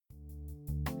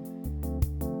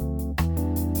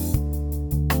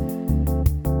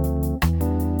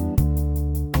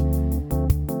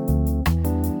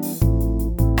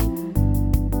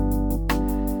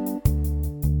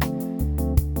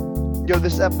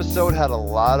This episode had a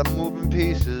lot of moving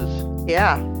pieces.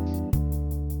 Yeah.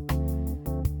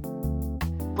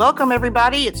 Welcome,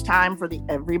 everybody. It's time for the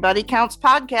Everybody Counts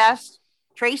podcast.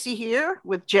 Tracy here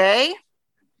with Jay.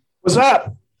 What's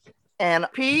up? And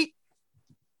Pete.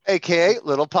 AKA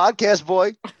Little Podcast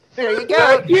Boy. There you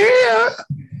go. Yeah.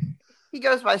 He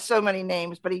goes by so many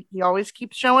names, but he always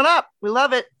keeps showing up. We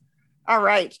love it. All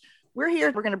right. We're here.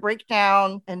 We're going to break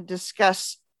down and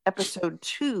discuss episode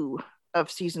 2 of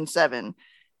season 7.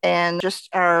 And just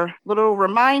our little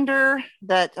reminder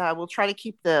that we'll try to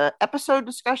keep the episode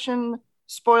discussion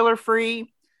spoiler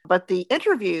free. But the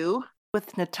interview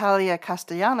with Natalia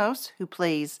Castellanos, who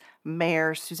plays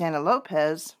Mayor Susana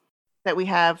Lopez, that we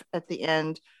have at the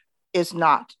end is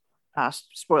not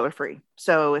spoiler free.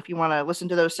 So if you want to listen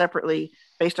to those separately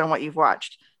based on what you've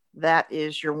watched, that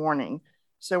is your warning.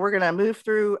 So we're going to move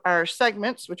through our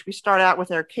segments, which we start out with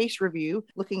our case review,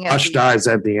 looking at Hush dies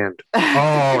at the end.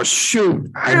 Oh shoot!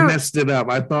 I messed it up.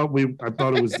 I thought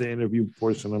it was the interview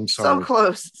portion. I'm sorry.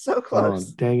 So close.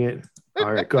 Oh, dang it!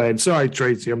 All right, go ahead. Sorry,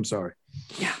 Tracy. I'm sorry.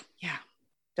 Yeah.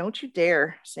 Don't you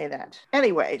dare say that.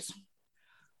 Anyways,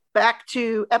 back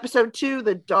to episode 2,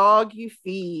 The Dog You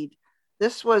Feed.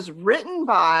 This was written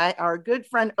by our good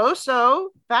friend Oso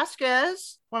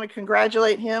Vasquez. I want to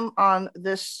congratulate him on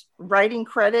this writing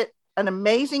credit. An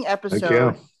amazing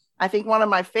episode. I think one of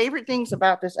my favorite things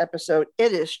about this episode,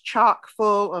 it is chock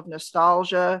full of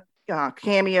nostalgia,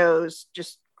 cameos,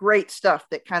 just great stuff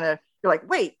that kind of, you're like,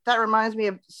 wait, that reminds me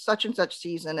of such and such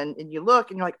season. And you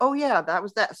look and you're like, oh yeah, that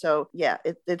was that. So yeah,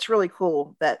 it's really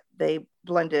cool that they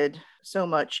blended so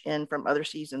much in from other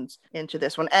seasons into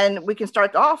this one. And we can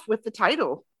start off with the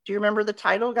title. Do you remember the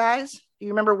title, guys? Do you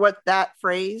remember what that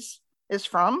phrase is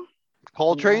from?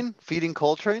 Coltrane? Feeding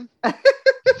Coltrane?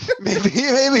 maybe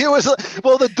it was,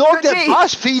 well, the dog that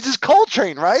Bosch feeds is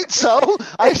Coltrane, right? So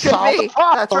I solved the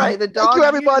problem. That's right. The dog. Thank you,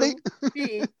 everybody.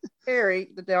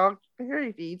 Harry, the dog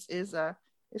Harry feeds is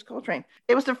Coltrane.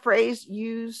 It was the phrase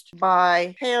used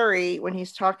by Harry when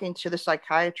he's talking to the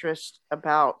psychiatrist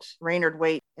about Raynard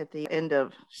Waite at the end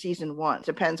of season 1.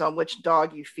 Depends on which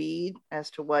dog you feed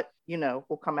as to what,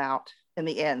 will come out in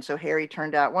the end. So Harry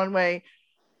turned out one way,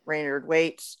 Raynard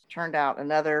Waite's turned out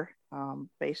another,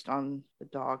 based on the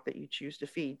dog that you choose to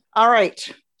feed. All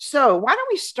right. So why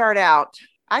don't we start out?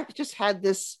 I just had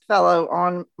this fellow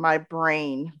on my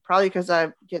brain, probably because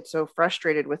I get so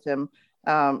frustrated with him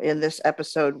in this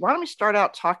episode. Why don't we start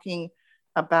out talking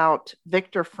about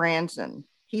Victor Franzen?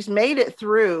 He's made it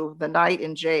through the night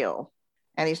in jail,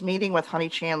 and he's meeting with Honey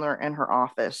Chandler in her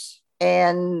office.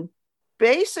 And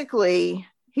basically,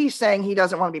 he's saying he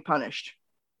doesn't want to be punished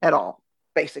at all.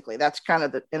 Basically, that's kind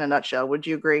of in a nutshell. Would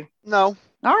you agree? No.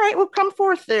 All right, well, come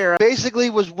forth there.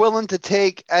 Basically was willing to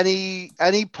take any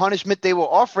punishment they were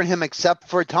offering him except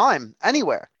for time,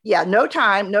 anywhere. Yeah, no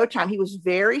time. He was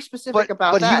very specific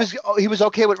about that. But he was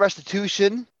okay with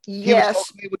restitution. Yes. He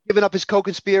was okay with giving up his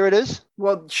co-conspirators.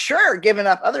 Well, sure, giving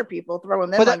up other people, throwing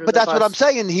them under the bus. But that's what I'm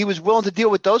saying. He was willing to deal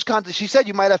with those kinds of, she said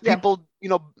you might have people,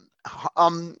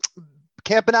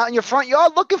 camping out in your front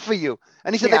yard looking for you.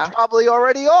 And he said they probably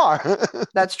already are.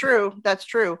 That's true.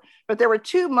 But there were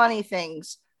 2 money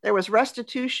things. There was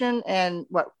restitution and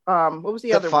what was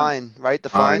the other fine, one? Right? The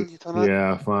fine.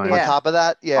 Yeah, fine. On top of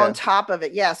that? Yeah. On top of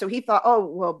it, yeah. So he thought, oh,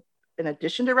 well, in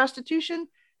addition to restitution?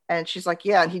 And she's like,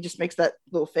 yeah. And he just makes that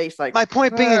little face like. My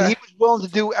point being, he was willing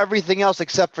to do everything else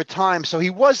except for time. So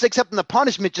he was accepting the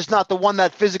punishment, just not the one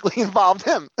that physically involved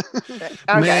him. Okay.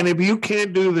 Man, if you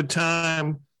can't do the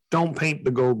time, don't paint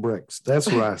the gold bricks. That's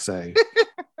what I say.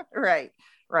 Right.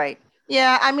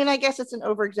 Yeah, I mean, I guess it's an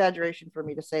over-exaggeration for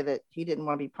me to say that he didn't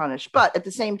want to be punished. But at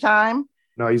the same time...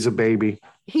 No, he's a baby.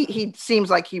 He seems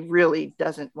like he really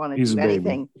doesn't want to do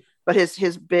anything. But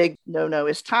his big no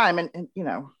is time. And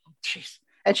jeez.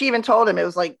 And she even told him it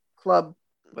was like Club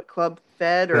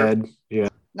Fed? Yeah.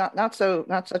 Not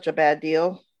such a bad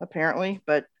deal, apparently.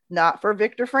 But not for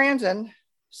Victor Franzen.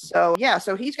 So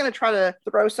he's going to try to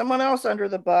throw someone else under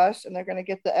the bus, and they're going to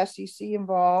get the SEC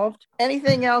involved.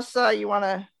 Anything else you want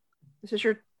to... This is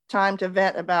your time to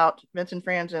vent about Vincent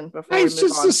Franzen before we move on. He's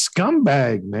just a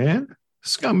scumbag, man.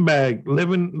 Scumbag,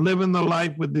 living the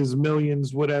life with his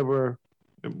millions, whatever.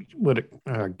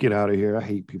 Get out of here. I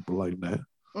hate people like that.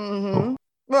 Mm-hmm. Oh.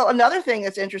 Well, another thing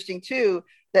that's interesting, too,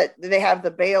 that they have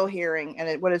the bail hearing,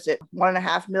 and what is it,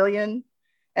 $1.5 million?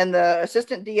 And the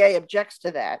assistant DA objects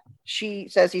to that. She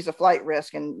says he's a flight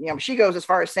risk. And, she goes as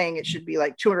far as saying it should be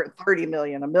like $230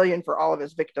 million, $1 million for all of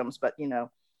his victims. But,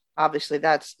 obviously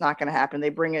that's not going to happen. They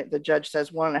bring it. The judge says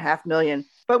 $1.5 million.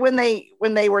 But when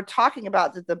they were talking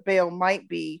about that the bail might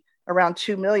be around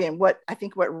 $2 million, what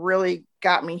really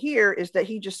got me here is that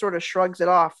he just sort of shrugs it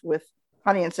off with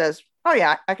Honey says, oh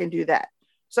yeah, I can do that.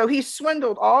 So he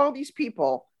swindled all these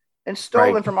people and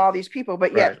stolen from all these people,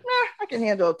 but yet I can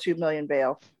handle a $2 million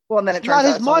bail. Well, and then it's not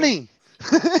his money.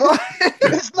 Well,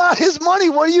 it's not his money.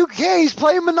 What do you care? He's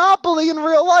playing Monopoly in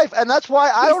real life, and that's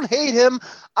why I don't hate him.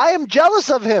 I am jealous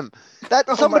of him. That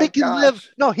somebody can live.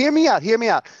 No, hear me out. Hear me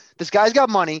out. This guy's got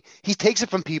money. He takes it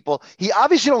from people. He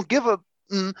obviously don't give a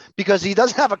because he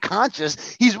doesn't have a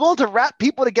conscience. He's willing to rat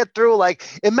people to get through. Like,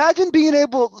 imagine being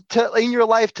able to in your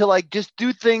life to like just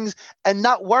do things and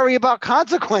not worry about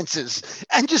consequences,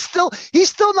 and just he's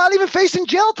still not even facing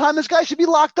jail time. This guy should be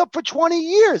locked up for 20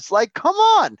 years. Like, come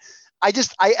on.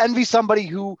 I envy somebody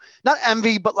who, not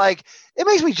envy, but like, it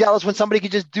makes me jealous when somebody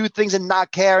can just do things and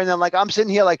not care. And then like, I'm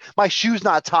sitting here like my shoe's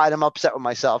not tied. I'm upset with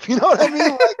myself. You know what I mean?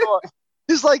 Like,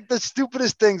 just like the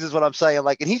stupidest things is what I'm saying.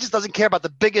 Like, and he just doesn't care about the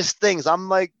biggest things. I'm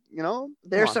like,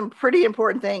 there's some pretty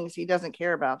important things he doesn't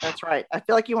care about. That's right. I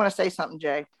feel like you want to say something,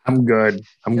 Jay. I'm good.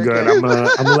 I'm good. I'm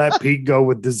gonna let Pete go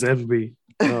with this envy.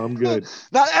 No, I'm good.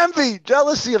 Not envy,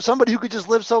 jealousy of somebody who could just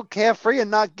live so carefree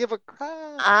and not give a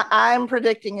crap. I'm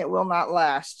predicting it will not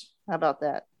last. How about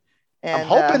that? And I'm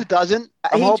hoping it doesn't.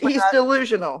 He's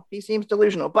delusional. He seems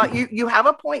delusional. But you have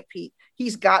a point, Pete.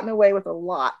 He's gotten away with a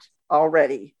lot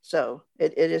already. So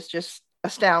it is just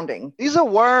astounding. He's a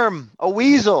worm, a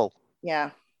weasel. Yeah.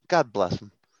 God bless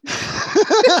him.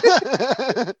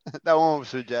 That one was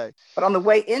for Jay. But on the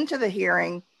way into the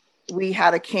hearing, we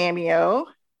had a cameo.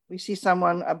 We see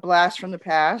someone, a blast from the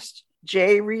past.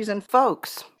 Jay Reason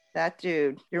Folks, that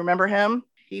dude. You remember him?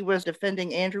 He was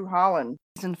defending Andrew Holland,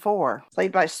 season 4,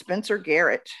 played by Spencer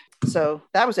Garrett. So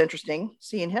that was interesting,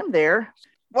 seeing him there.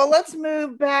 Well, let's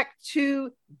move back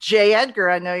to J. Edgar.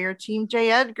 I know you're team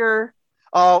J. Edgar.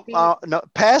 Oh, no.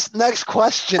 Next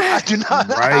question. I do not.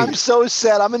 Right. I'm so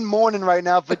sad. I'm in mourning right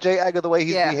now for J. Edgar, the way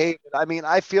he's behaving. I mean,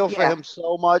 I feel for him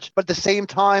so much, but at the same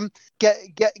time,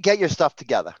 get your stuff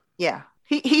together. Yeah.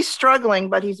 He's struggling,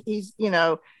 but he's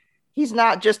he's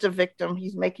not just a victim.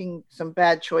 He's making some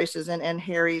bad choices, and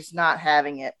Harry's not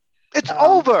having it. It's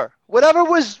over.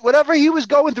 Whatever he was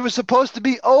going through was supposed to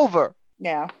be over.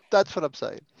 Yeah. That's what I'm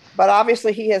saying. But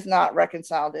obviously he has not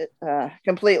reconciled it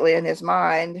completely in his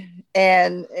mind.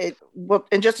 And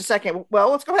in just a second,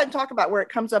 let's go ahead and talk about where it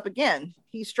comes up again.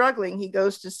 He's struggling. He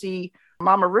goes to see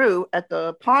Mama Rue at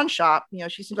the pawn shop.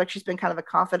 She seems like she's been kind of a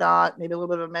confidant, maybe a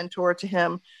little bit of a mentor to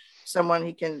him, someone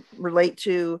he can relate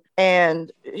to.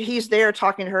 And he's there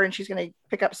talking to her, and she's going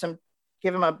to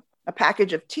give him a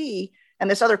package of tea. And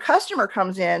this other customer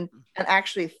comes in and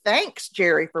actually thanks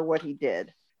Jerry for what he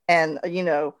did. And,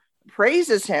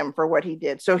 praises him for what he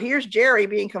did. So here's Jerry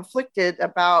being conflicted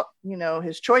about,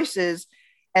 his choices.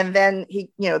 And then he,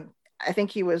 I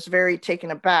think he was very taken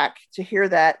aback to hear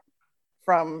that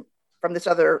from this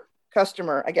other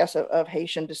customer, I guess, of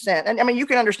Haitian descent. And I mean, you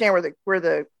can understand where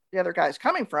the other guy's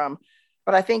coming from,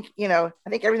 but I think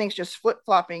everything's just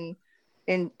flip-flopping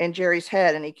in Jerry's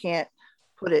head, and he can't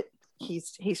put it.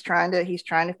 He's trying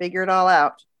to figure it all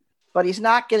out. But he's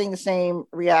not getting the same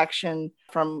reaction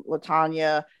from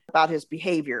LaTanya about his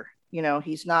behavior.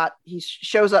 He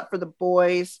shows up for the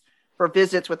boys for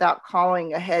visits without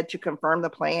calling ahead to confirm the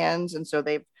plans. And so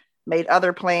they've made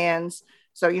other plans.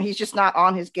 So he's just not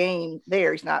on his game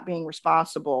there. He's not being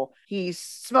responsible. He's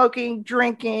smoking,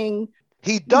 drinking.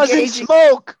 He doesn't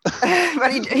smoke.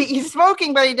 But he's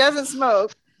smoking, but he doesn't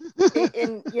smoke.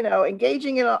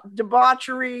 Engaging in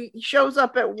debauchery. He shows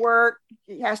up at work.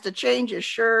 He has to change his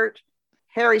shirt.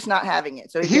 Harry's not having it.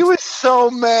 So he was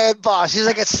so mad, boss. He's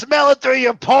like, I smell it through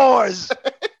your pores.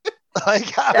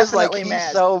 Like, I was like,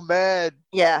 he's so mad.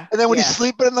 Yeah. And then when he's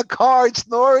sleeping in the car, he's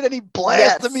snoring and he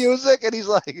blasts the music, and he's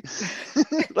like,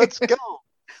 let's go.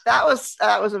 That was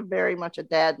a very much a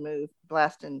dad move,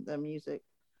 blasting the music,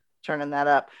 turning that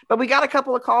up. But we got a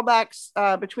couple of callbacks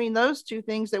between those two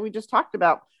things that we just talked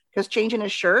about. Because changing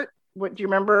his shirt, do you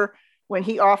remember when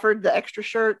he offered the extra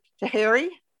shirt to Harry?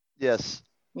 Yes.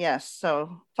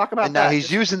 So talk about that. And now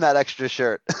he's using that extra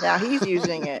shirt. Now he's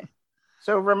using it.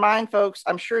 So remind folks,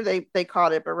 I'm sure they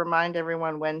caught it, but remind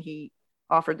everyone when he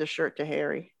offered the shirt to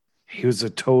Harry. He was a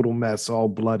total mess, all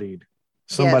bloodied.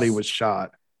 Somebody was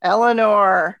shot.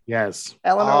 Eleanor. Yes.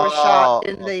 Eleanor was shot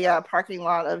in the parking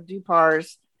lot of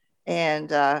Dupar's,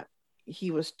 and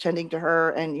he was tending to her,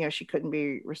 and she couldn't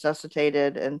be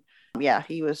resuscitated, and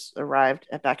he was arrived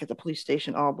back at the police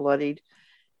station all bloodied,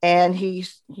 and he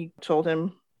told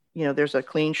him there's a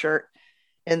clean shirt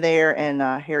in there, and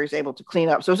Harry's able to clean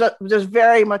up. So there's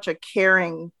very much a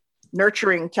caring,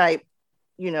 nurturing type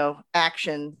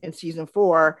action in season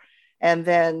 4, and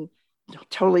then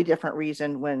totally different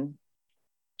reason when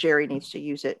Jerry needs to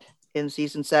use it in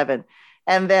season 7.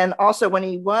 And then also when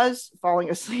he was falling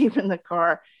asleep in the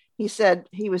car, he said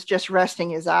he was just resting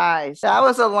his eyes. That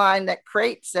was a line that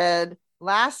Crate said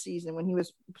last season when he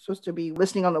was supposed to be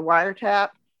listening on the wiretap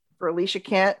for Alicia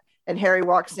Kent. And Harry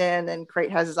walks in and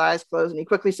Crate has his eyes closed and he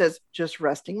quickly says, just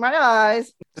resting my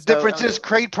eyes. The difference is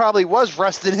Crate probably was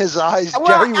resting his eyes. Well,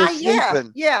 Jerry was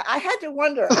sleeping. Yeah, I had to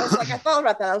wonder. I was like, I thought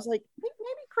about that. I was like, maybe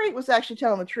Crate was actually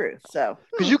telling the truth. So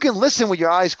because you can listen with your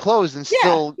eyes closed and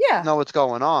still know what's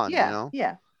going on. Yeah, you know?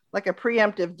 Yeah. Like a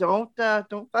preemptive,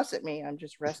 don't fuss at me. I'm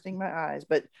just resting my eyes.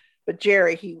 But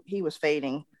Jerry, he was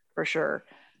fading for sure.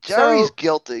 Jerry's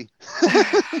guilty.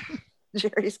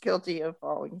 Jerry's guilty of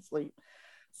falling asleep.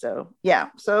 So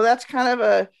so that's kind of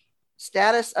a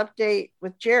status update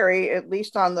with Jerry, at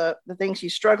least on the things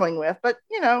he's struggling with. But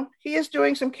he is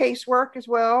doing some casework as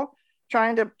well,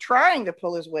 trying to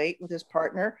pull his weight with his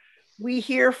partner. We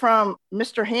hear from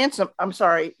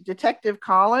Detective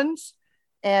Collins,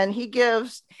 and he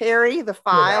gives Harry the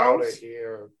files. Get out of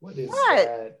here. What is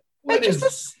that? What is a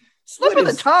slip of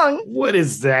the tongue? What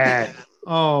is that?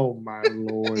 Oh my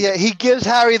Lord. Yeah, he gives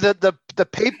Harry the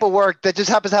paperwork that just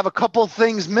happens to have a couple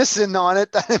things missing on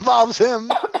it that involves him.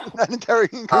 That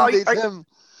incriminates him.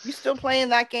 You still playing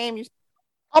that game?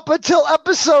 Up until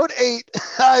episode 8,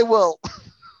 I will.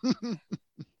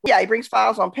 Yeah, he brings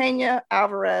files on Pena,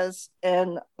 Alvarez,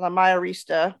 and La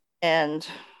Mayorista. And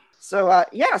so,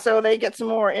 so they get some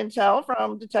more intel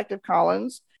from Detective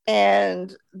Collins.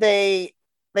 And they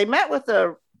met with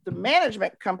the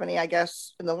management company, I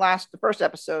guess, in the first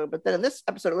episode. But then in this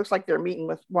episode, it looks like they're meeting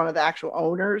with one of the actual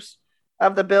owners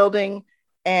of the building.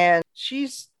 And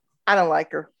I don't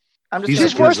like her.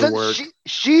 She's worse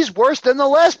than the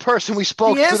last person we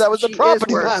spoke to. That was the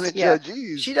property manager. Yeah.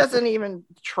 Jeez. She doesn't even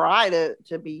try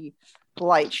to be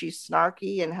polite. She's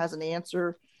snarky and has an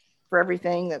answer for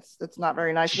everything that's not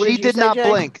very nice. She did not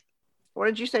blink. What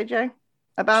did you say, Jay,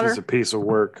 about her? She's a piece of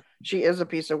work. She is a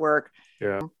piece of work.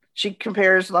 Yeah. She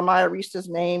compares La Mayorista's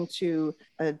name to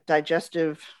a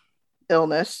digestive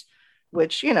illness,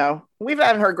 which, we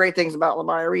haven't heard great things about La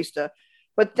Mayorista.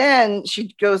 But then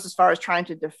she goes as far as trying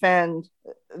to defend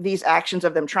these actions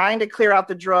of them trying to clear out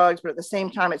the drugs, but at the same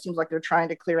time, it seems like they're trying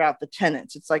to clear out the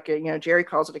tenants. It's like, Jerry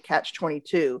calls it a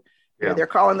catch-22. Yeah. They're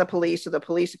calling the police, so the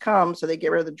police come, so they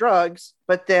get rid of the drugs.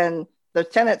 But then the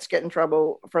tenants get in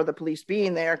trouble for the police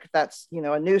being there because that's,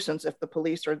 a nuisance if the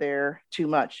police are there too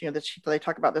much. They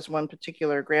talk about this one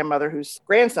particular grandmother whose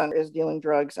grandson is dealing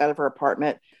drugs out of her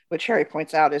apartment, which Harry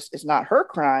points out is not her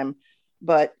crime,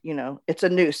 but, it's a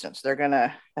nuisance. They're going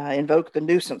to invoke the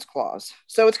nuisance clause.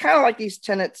 So it's kind of like these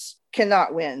tenants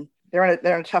cannot win. They're in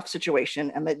a tough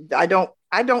situation. And I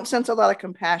don't sense a lot of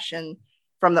compassion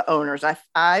from the owners.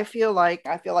 I feel like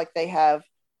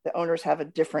the owners have a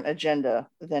different agenda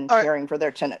than caring for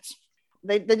their tenants.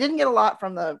 They didn't get a lot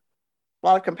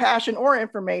of compassion or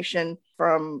information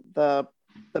from the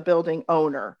building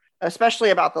owner,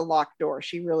 especially about the locked door.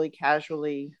 She really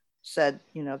casually said,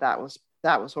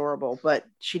 that was horrible, but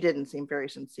she didn't seem very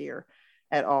sincere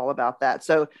at all about that.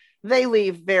 So they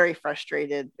leave very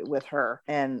frustrated with her,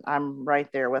 and I'm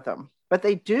right there with them. But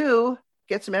they do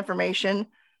get some information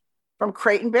from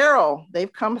Crate and Barrel.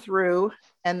 They've come through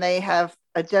and they have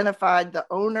identified the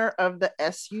owner of the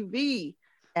SUV.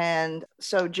 And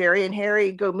so Jerry and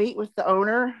Harry go meet with the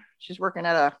owner. She's working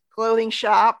at a clothing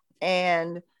shop,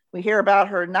 and we hear about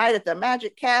her night at the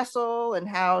Magic Castle and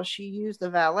how she used the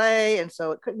valet. And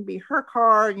so it couldn't be her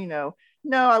car.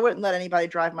 No, I wouldn't let anybody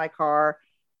drive my car.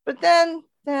 But then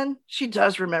she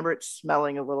does remember it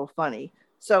smelling a little funny.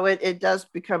 So it does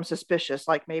become suspicious.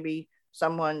 Like maybe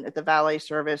someone at the valet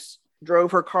service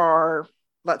drove her car,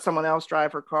 let someone else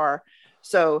drive her car.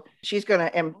 So she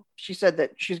said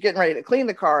that she's getting ready to clean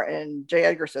the car. And J.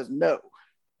 Edgar says, no,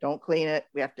 don't clean it.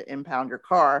 We have to impound your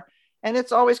car. And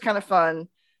it's always kind of fun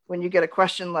when you get a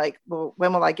question like, well,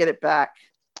 when will I get it back?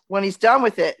 When they're done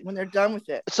with it.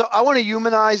 So I want to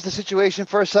humanize the situation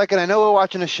for a second. I know we're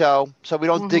watching a show, so we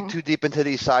don't dig too deep into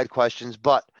these side questions,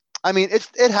 but I mean,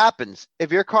 it happens.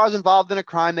 If your car's involved in a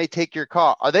crime, they take your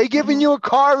car. Are they giving you a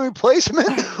car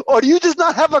replacement, or do you just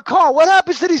not have a car? What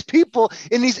happens to these people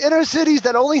in these inner cities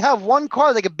that only have one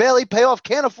car? They can barely pay off,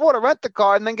 can't afford to rent the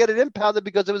car, and then get it impounded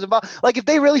because it was involved. Like if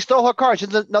they really stole her car, she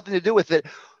has nothing to do with it.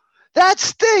 That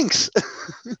stinks.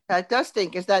 That does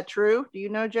stink. Is that true? Do you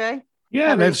know, Jay?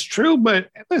 Yeah, that's true. But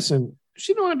listen,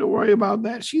 she don't have to worry about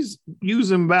that. She's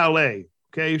using valet.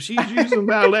 Okay. If she's using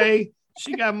valet,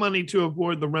 she got money to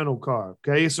afford the rental car.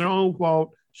 Okay. It's her own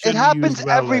fault. It happens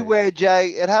everywhere, Jay.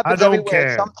 It happens everywhere.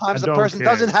 Care. Sometimes the person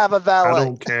doesn't have a valet. I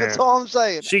don't care. That's all I'm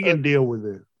saying. She can deal with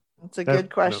it. That's a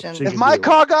good question. If my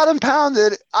car got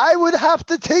impounded, I would have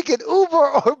to take an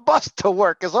Uber or bus to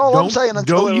work. Is all I'm saying.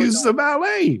 Don't use the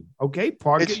valet. Okay,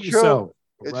 park it yourself.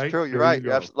 It's true. You're right.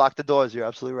 You lock the doors. You're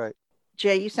absolutely right.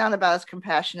 Jay, you sound about as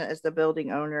compassionate as the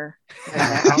building owner. You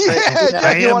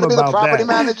want to be the property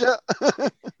manager?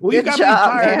 Well, you got me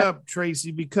fired up, Tracy,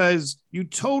 because you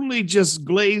totally just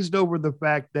glazed over the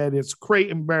fact that it's Crate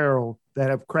and Barrel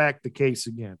that have cracked the case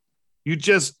again. You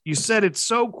said it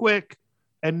so quick,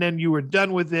 and then you were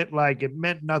done with it like it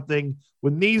meant nothing,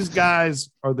 when these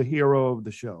guys are the hero of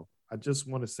the show. I just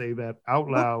want to say that out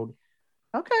loud.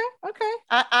 Okay.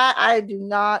 I do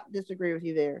not disagree with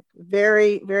you there.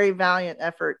 Very, very valiant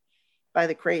effort by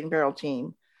the Crate and Barrel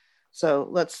team. So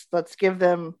let's give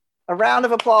them a round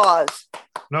of applause.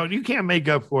 No, you can't make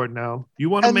up for it now. You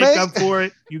want to make up for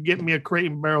it? You get me a Crate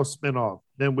and Barrel spinoff.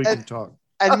 Then we can talk.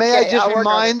 And may I just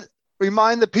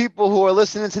remind the people who are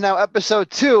listening to now episode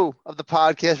 2 of the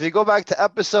podcast, if you go back to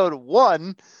episode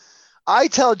 1, I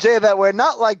tell Jay that we're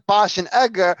not like Bosch and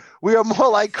Edgar. We are more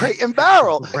like Crate and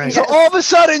Barrel. Right. So all of a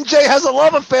sudden, Jay has a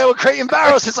love affair with Crate and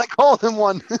Barrel since I called him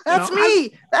one. That's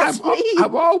me.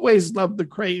 I've always loved the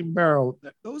Crate and Barrel.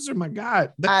 Those are my guys.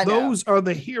 Those are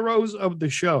the heroes of the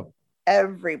show.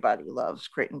 Everybody loves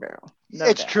Crate and Barrel.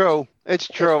 It's true. It's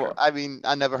true. I mean,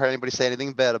 I never heard anybody say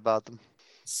anything bad about them.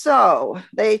 So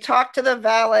they talk to the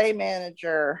valet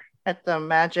manager at the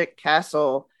Magic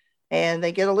Castle, and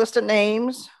they get a list of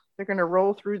names. They're going to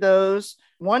roll through those.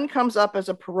 One comes up as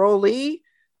a parolee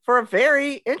for a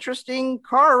very interesting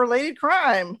car-related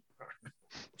crime.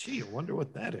 Gee, I wonder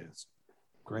what that is.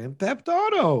 Grand Theft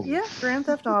Auto. Yeah, Grand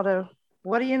Theft Auto.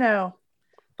 What do you know?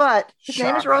 But his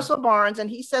name is Russell Barnes,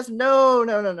 and he says, no.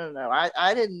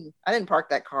 I didn't park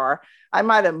that car. I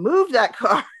might have moved that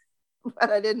car,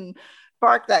 but I didn't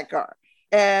park that car.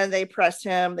 And they press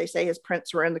him. They say his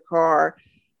prints were in the car.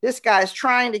 This guy's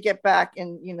trying to get back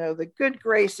in, the good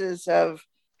graces of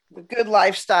the good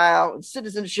lifestyle and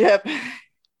citizenship,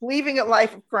 leaving a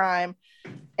life of crime.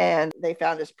 And they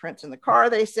found his prints in the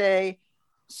car, they say.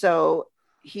 So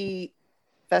he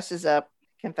confesses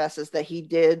that he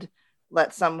did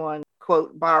let someone,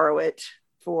 quote, borrow it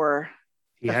for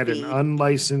He had an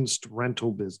unlicensed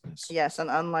rental business. Yes, an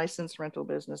unlicensed rental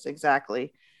business,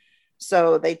 exactly.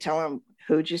 So they tell him,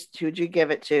 who'd you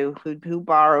give it to? Who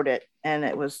borrowed it? And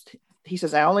he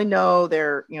says, I only know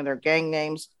their gang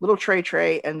names, Little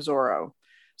Trey and Zorro.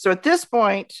 So at this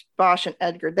point, Bosch and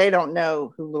Edgar, they don't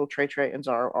know who Little Trey and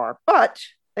Zorro are, but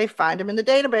they find them in the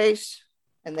database,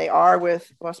 and they are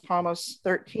with Las Palmas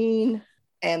 13.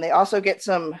 And they also get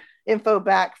some info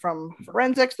back from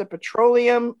forensics. The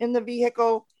petroleum in the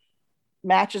vehicle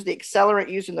matches the accelerant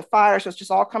used in the fire. So it's just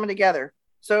all coming together.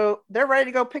 So they're ready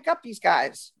to go pick up these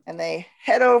guys, and they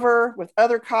head over with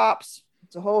other cops.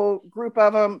 It's a whole group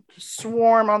of them,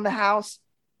 swarm on the house.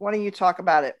 Why don't you talk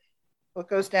about it? What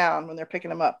goes down when they're picking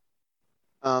them up?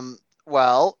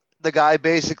 Well, the guy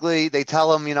basically, they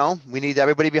tell him, we need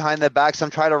everybody behind their backs. Some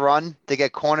try to run. They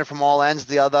get cornered from all ends.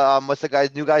 The other, what's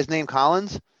the new guy's name?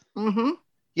 Collins? Mm-hmm.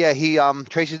 Yeah,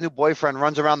 Tracy's new boyfriend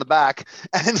runs around the back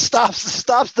and stops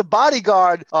the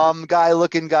bodyguard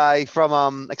looking guy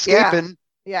from escaping.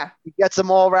 Yeah. He gets them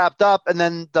all wrapped up, and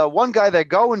then the one guy they're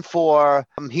going for,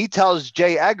 he tells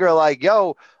Jay Edgar, like,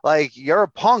 yo, like, you're a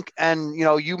punk, and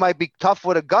you might be tough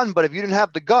with a gun, but if you didn't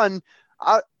have the gun,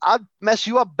 I'd mess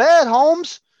you up bad,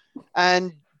 Holmes.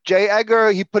 And Jay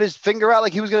Edgar, he put his finger out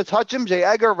like he was going to touch him. Jay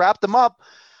Edgar wrapped him up.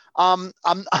 I'm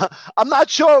not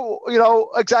sure,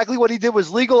 exactly what he did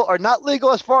was legal or not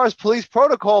legal as far as police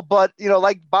protocol, but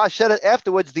like Bosch said it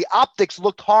afterwards, the optics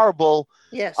looked horrible.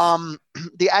 Yes.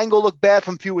 The angle looked bad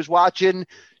from viewers watching.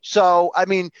 So I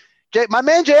mean, my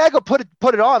man Jay Edgar put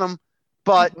it on him,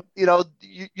 but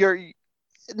you're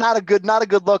not a good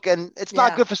look, and it's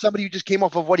not good for somebody who just came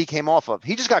off of what he came off of.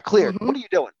 He just got cleared. Mm-hmm. What are you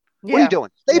doing? What are you doing?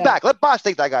 Stay back. Let Bosch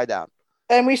take that guy down.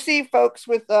 And we see folks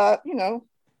with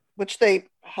which they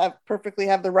perfectly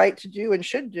have the right to do and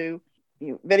should do,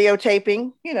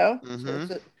 videotaping,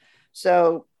 Mm-hmm.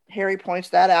 So Harry points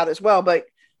that out as well. But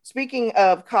speaking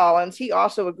of Collins, he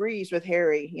also agrees with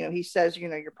Harry. He says,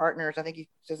 your partners, I think he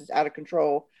says it's out of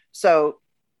control. So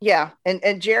yeah.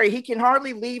 And Jerry, he can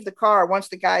hardly leave the car once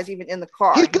the guy's even in the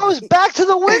car. He goes back to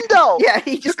the window. Yeah.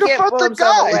 He just can't pull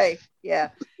himself away. Yeah.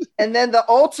 And then the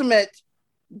ultimate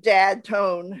dad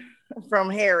tone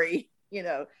from Harry,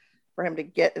 for him to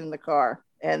get in the car.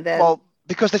 And then, well,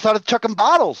 because they started chucking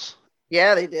bottles.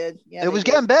 Yeah, they did. Yeah, it was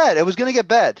getting bad. It was going to get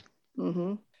bad.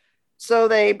 Mm-hmm. So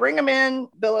they bring him in.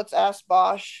 Billets asks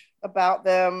Bosch about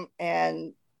them,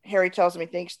 and Harry tells him he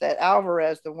thinks that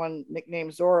Alvarez, the one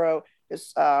nicknamed Zorro,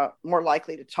 is more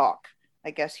likely to talk.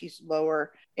 I guess he's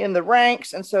lower in the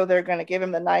ranks. And so they're going to give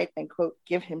him the night and, quote,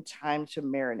 give him time to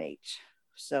marinate.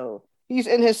 So he's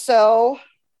in his cell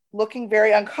looking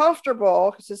very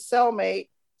uncomfortable because his cellmate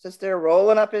says they're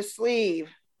rolling up his sleeve.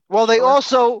 Well, they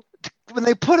also, when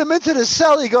they put him into the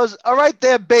cell, he goes, all right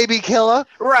there, baby killer.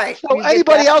 Right. So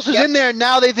anybody else who's in there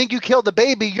now, they think you killed the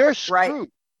baby. You're screwed.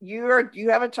 Right. You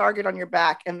have a target on your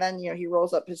back. And then, he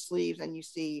rolls up his sleeves and you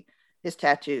see his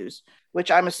tattoos, which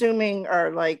I'm assuming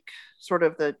are like sort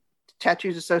of the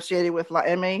tattoos associated with La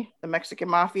M, the Mexican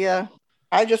mafia.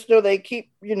 I just know they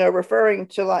keep, referring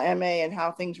to La M and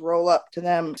how things roll up to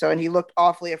them. So, and he looked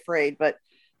awfully afraid, but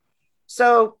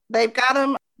so they've got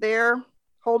him there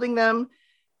holding them,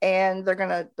 and they're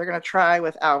going to try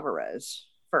with Alvarez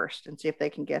first and see if they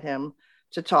can get him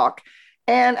to talk.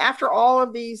 And after all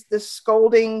of this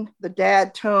scolding, the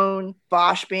dad tone,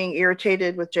 Bosch being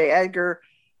irritated with J. Edgar,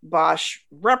 Bosch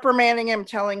reprimanding him,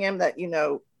 telling him that,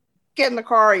 get in the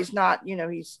car. He's not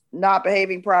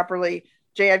behaving properly.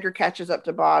 J. Edgar catches up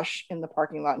to Bosch in the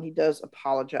parking lot, and he does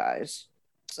apologize.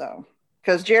 So,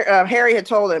 because Harry had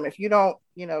told him, if you don't,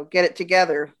 get it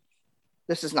together,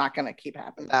 this is not going to keep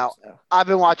happening. Now, I've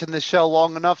been watching this show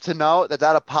long enough to know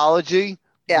that apology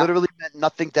literally meant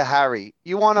nothing to Harry.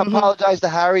 You want to apologize to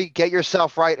Harry, get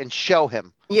yourself right and show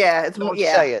him. Yeah, Don't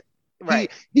say it.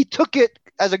 Right. He took it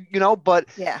as a, but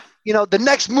the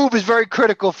next move is very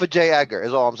critical for J. Edgar,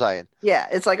 is all I'm saying. Yeah,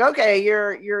 it's like, okay,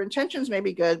 your intentions may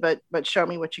be good, but show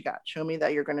me what you got. Show me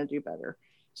that you're going to do better.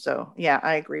 So, yeah,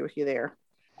 I agree with you there.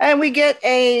 And we get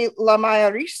a La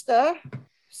Mayorista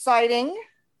sighting.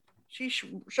 She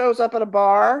shows up at a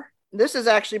bar. This is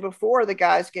actually before the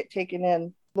guys get taken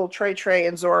in, little Trey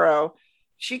and Zorro.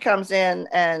 She comes in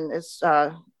and is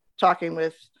talking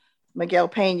with Miguel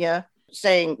Pena,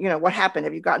 saying, what happened?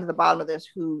 Have you gotten to the bottom of this?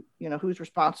 Who's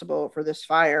responsible for this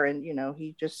fire? And,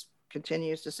 he just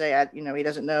continues to say, he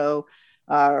doesn't know.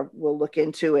 We'll look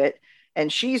into it.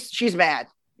 And she's mad,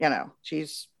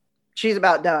 she's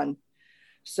about done.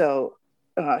 So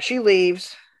she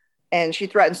leaves, and she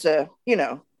threatens to,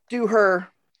 do her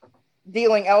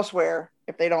dealing elsewhere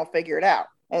if they don't figure it out.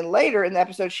 And later in the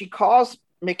episode, she calls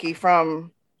Mickey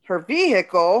from her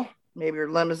vehicle, maybe her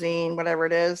limousine, whatever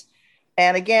it is.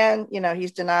 And again,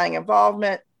 he's denying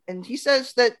involvement. And he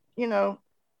says that,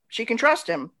 she can trust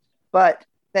him. But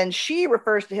then she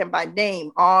refers to him by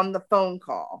name on the phone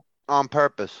call. On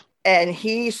purpose. And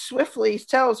he swiftly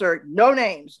tells her, no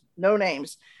names.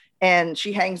 And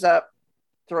she hangs up,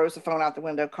 throws the phone out the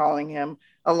window, calling him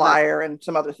a liar and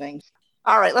some other things.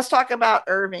 All right, let's talk about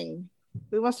Irving.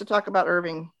 Who wants to talk about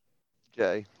Irving?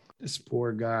 Jay. This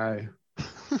poor guy.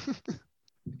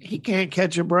 He can't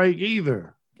catch a break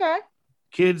either. Okay.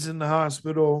 Kid's in the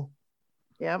hospital.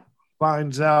 Yep.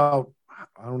 Finds out,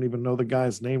 I don't even know the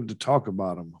guy's name to talk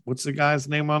about him. What's the guy's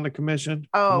name on the commission?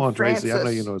 Oh, come on, Francis. Tracy. I know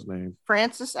you know his name.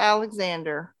 Francis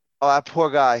Alexander. Oh, that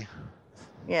poor guy.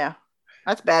 Yeah.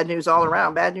 That's bad news all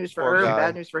around. Bad news for Irving,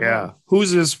 bad news for him.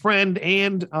 Who's his friend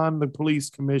and on the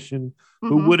police commission,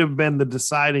 who would have been the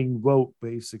deciding vote,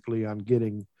 basically, on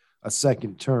getting a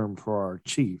second term for our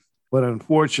chief. But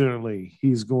unfortunately,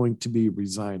 he's going to be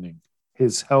resigning.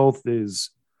 His health is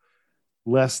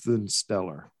less than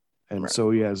stellar. And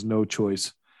so he has no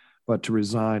choice but to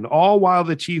resign, all while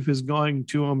the chief is going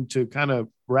to him to kind of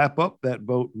wrap up that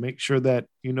vote, make sure that,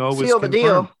 it was seal the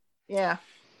confirmed. deal. Yeah.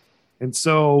 And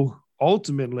so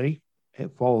ultimately,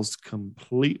 it falls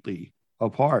completely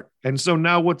apart. And so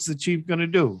now what's the chief going to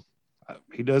do?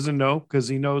 He doesn't know, because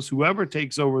he knows whoever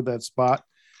takes over that spot,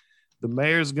 the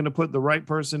mayor's going to put the right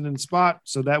person in spot.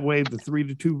 So that way the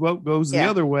 3-2 vote goes the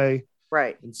other way.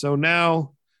 Right. And so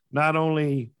now not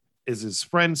only is his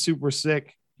friend super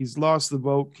sick, he's lost the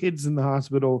vote, kid's in the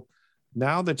hospital.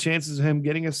 Now the chances of him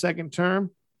getting a second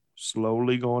term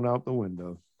slowly going out the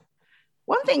window.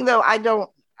 One thing, though,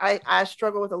 I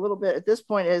struggle with a little bit at this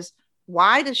point is,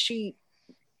 why does she,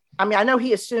 I know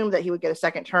he assumed that he would get a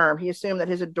second term. He assumed that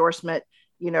his endorsement,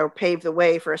 paved the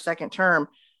way for a second term.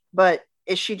 But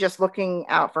is she just looking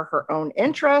out for her own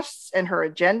interests and her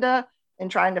agenda and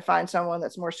trying to find someone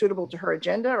that's more suitable to her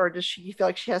agenda? Or does she feel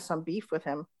like she has some beef with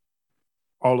him?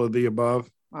 All of the above.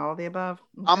 All of the above.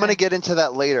 Okay. I'm going to get into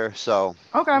that later. So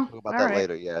okay. We'll talk about that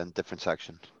later. Yeah. In a different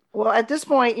section. Well, at this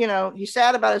point, he's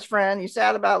sad about his friend. He's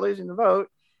sad about losing the vote.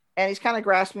 And he's kind of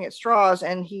grasping at straws.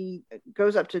 And he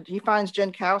finds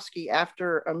Jankowski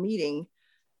after a meeting,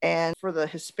 and for the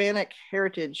Hispanic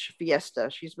Heritage Fiesta.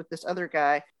 She's with this other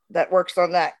guy that works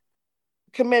on that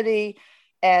committee.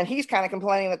 And he's kind of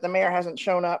complaining that the mayor hasn't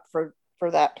shown up for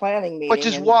that planning meeting. Which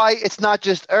is why it's not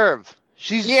just Irv.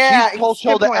 She's cold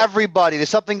shoulder everybody. There's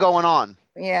something going on.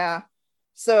 Yeah.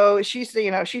 So she's,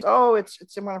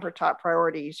 it's one of her top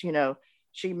priorities.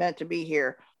 She meant to be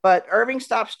here. But Irving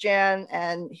stops Jen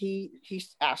and he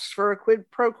asks for a quid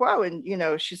pro quo. And,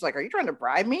 she's like, are you trying to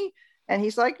bribe me? And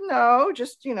he's like, no,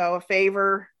 just, a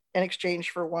favor in exchange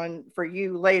for one for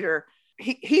you later.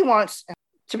 He wants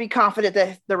to be confident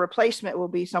that the replacement will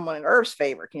be someone in Irv's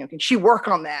favor. Can she work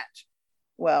on that?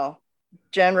 Well,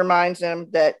 Jen reminds him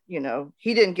that,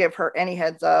 he didn't give her any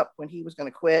heads up when he was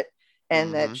going to quit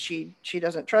and that she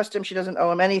doesn't trust him. She doesn't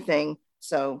owe him anything.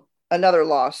 So another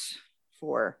loss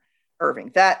for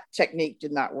Irving. That technique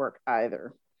did not work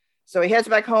either. So he heads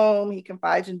back home. He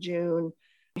confides in June.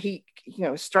 He,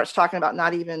 starts talking about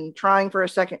not even trying for a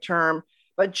second term,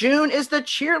 but June is the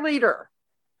cheerleader.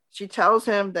 She tells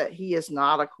him that he is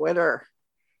not a quitter.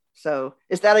 So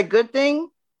is that a good thing?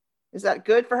 Is that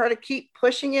good for her to keep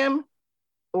pushing him?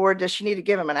 Or does she need to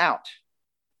give him an out?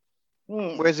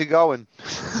 Where's he going?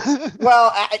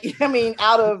 Well, I mean,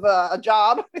 out of a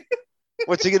job.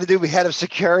 What's he going to do? Be head of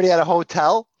security at a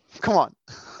hotel? Come on.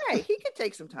 Hey, he could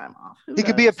take some time off. He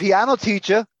could be a piano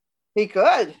teacher. He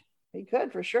could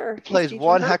for sure. He plays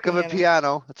one heck of a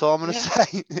piano. That's all I'm going to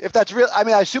say. If that's real, I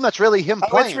mean, I assume that's really him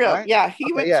playing. It's real. Right? Yeah,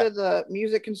 he went to the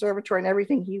music conservatory and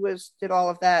everything. He did all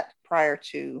of that prior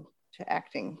to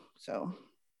acting. So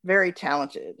very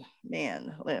talented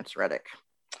man, Lance Reddick.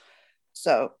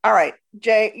 So, all right,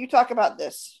 Jay, you talk about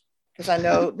this because I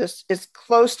know this is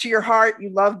close to your heart.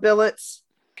 You love billets.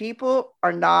 People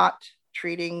are not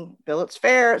treating billets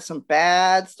fair. Some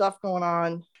bad stuff going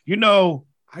on.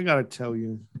 I gotta tell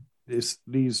you,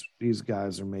 these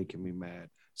guys are making me mad.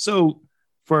 So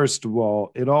first of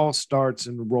all, it all starts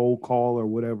in roll call or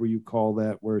whatever you call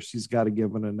that, where she's got to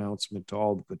give an announcement to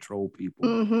all the patrol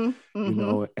people,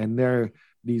 and they're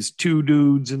these two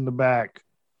dudes in the back.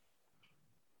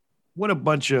 What a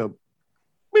bunch of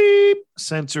beep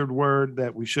censored word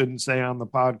that we shouldn't say on the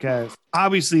podcast.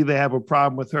 Obviously, they have a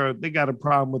problem with her. They got a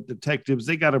problem with detectives.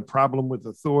 They got a problem with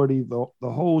authority, the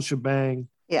whole shebang.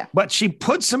 Yeah. But she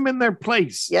puts them in their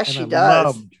place. Yes, she does.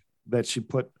 Loved that she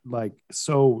put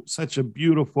such a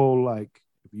beautiful, if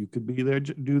you could be there,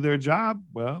 do their job,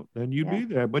 well, then you'd be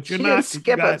there. But you're she not. Didn't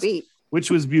skip a beat. Which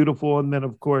was beautiful. And then,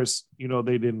 of course,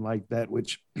 they didn't like that,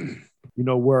 which,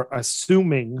 we're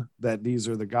assuming that these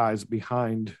are the guys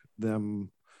behind them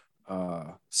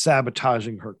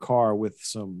sabotaging her car with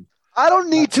some. I don't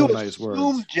need to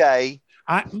assume, Jay.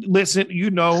 Listen,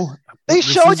 they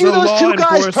showed you those two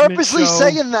guys purposely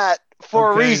saying that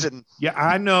for a reason. Yeah,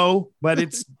 I know, but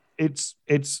it's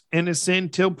innocent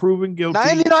until proven guilty.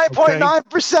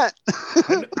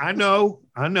 99.9%. I know.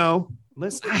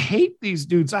 Listen, I hate these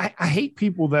dudes. I hate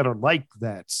people that are like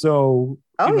that. So,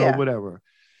 whatever.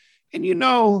 And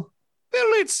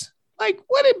Billets,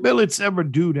 what did Billets ever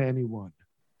do to anyone?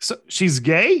 So she's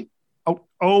gay?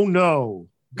 Oh no.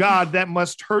 God, that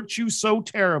must hurt you so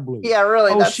terribly. Yeah,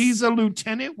 really. Oh, she's a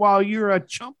lieutenant while you're a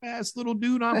chump ass little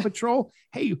dude on patrol.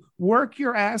 Hey, work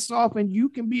your ass off and you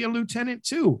can be a lieutenant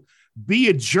too. Be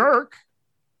a jerk.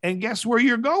 And guess where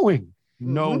you're going?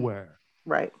 Nowhere.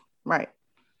 Right.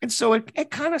 And so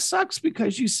it kind of sucks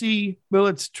because you see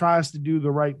Billets tries to do the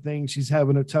right thing. She's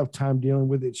having a tough time dealing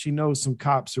with it. She knows some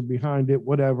cops are behind it,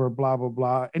 whatever, blah, blah,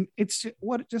 blah. And it's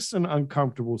just an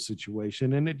uncomfortable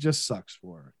situation. And it just sucks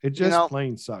for her. It just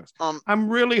plain sucks. I'm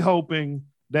really hoping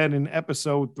that in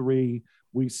episode 3,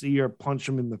 we see her punch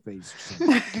him in the face.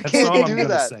 That's all I'm going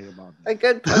to say about that. A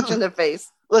good punch in the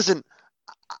face. Listen,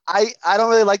 I don't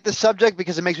really like this subject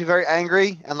because it makes me very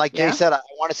angry. And like Jay said, I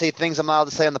want to say things I'm not allowed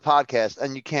to say on the podcast,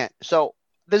 and you can't. So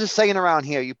there's a saying around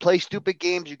here: you play stupid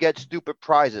games, you get stupid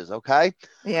prizes. Okay?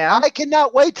 Yeah. I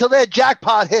cannot wait till their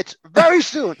jackpot hits very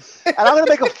soon, and I'm going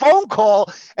to make a phone call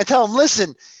and tell them,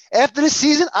 listen, after this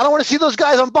season, I don't want to see those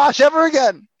guys on Bosch ever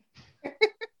again.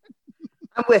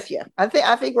 I'm with you. I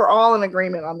think we're all in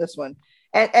agreement on this one.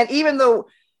 And even though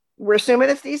we're assuming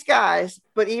it's these guys,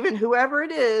 but even whoever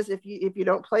it is, if you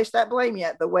don't place that blame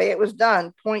yet, the way it was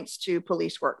done points to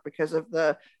police work because of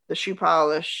the shoe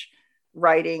polish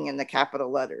writing and the capital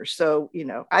letters. So,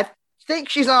 I think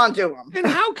she's on to them. And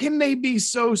how can they be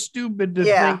so stupid to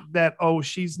think that,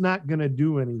 she's not going to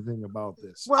do anything about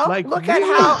this? Well, look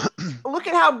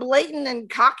at how blatant and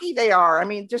cocky they are. I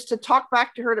mean, just to talk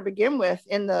back to her to begin with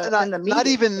in the meeting. Not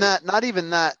even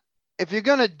that. If you're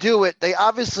going to do it, they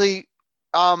obviously,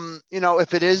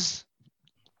 if it is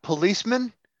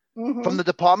policemen from the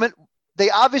department, they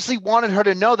obviously wanted her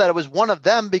to know that it was one of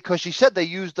them because she said they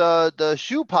used the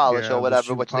shoe polish or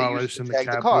whatever, which they used to tag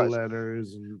the cars.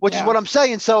 Which is what I'm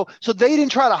saying. So they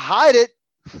didn't try to hide it.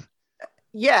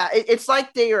 Yeah, it's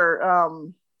like they are.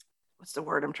 What's the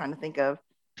word I'm trying to think of?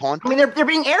 Taunting? I mean, they're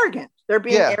being arrogant. They're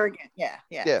being arrogant. Yeah.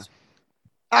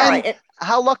 And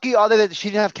how lucky are they that she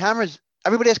didn't have cameras?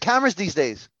 Everybody has cameras these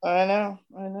days. I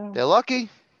know. They're lucky.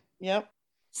 Yep.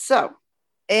 So,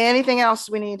 anything else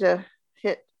we need to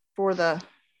hit for the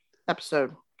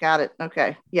episode? Got it.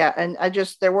 Okay. Yeah, and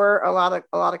there were a lot of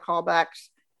callbacks.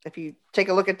 If you take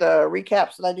a look at the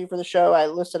recaps that I do for the show, I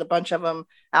listed a bunch of them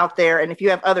out there. And if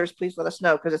you have others, please let us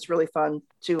know, because it's really fun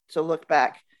to look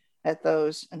back at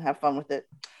those and have fun with it.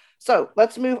 So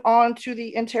let's move on to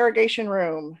the interrogation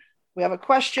room. We have a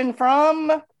question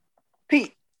from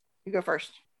Pete. You go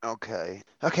first. Okay.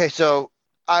 So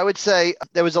I would say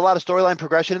there was a lot of storyline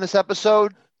progression in this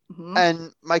episode. Mm-hmm.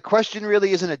 And my question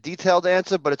really isn't a detailed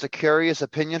answer, but it's a curious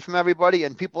opinion from everybody.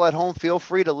 And people at home, feel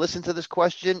free to listen to this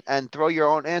question and throw your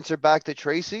own answer back to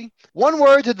Tracy. One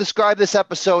word to describe this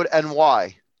episode and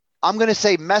why. I'm going to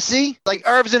say messy. Like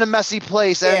Irv's in a messy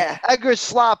place, and Edgar's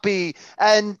sloppy,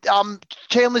 and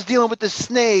Chandler's dealing with the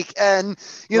snake, and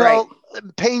you know,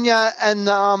 Pena and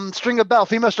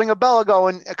female Stringer Bell are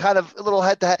going kind of a little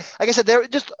head to head. Like I said, there are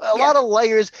just a lot of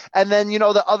layers, and then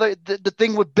the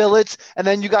thing with Billets, and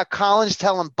then you got Collins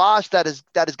telling Bosch that his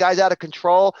guy's out of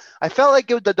control. I felt like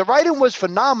the writing was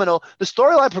phenomenal. The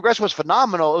storyline progression was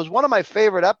phenomenal. It was one of my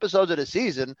favorite episodes of the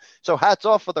season. So hats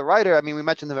off for the writer. I mean, we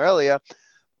mentioned him earlier.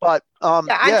 But I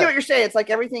get what you're saying. It's like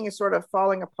everything is sort of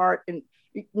falling apart and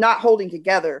not holding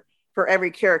together for every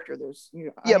character. There's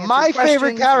my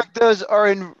favorite characters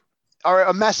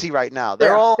are messy right now.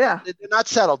 They're they're not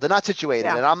settled. They're not situated,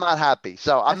 and I'm not happy.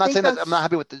 So I'm not saying that I'm not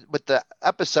happy with the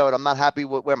episode. I'm not happy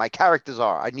with where my characters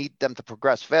are. I need them to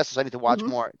progress faster. So I need to watch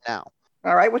more now.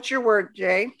 All right, what's your word,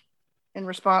 Jay, in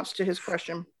response to his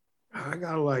question? I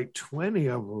got like 20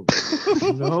 of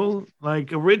them.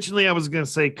 Like originally I was going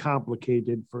to say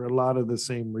complicated for a lot of the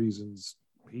same reasons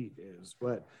Pete is,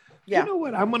 but you know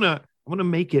what? I'm going to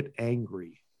make it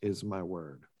angry is my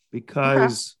word,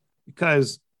 because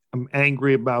I'm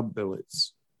angry about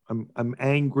Billets. I'm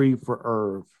angry for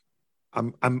Irv.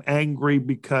 I'm angry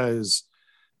because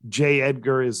J.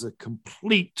 Edgar is a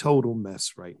complete total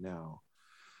mess right now.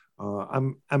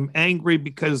 I'm angry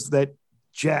because that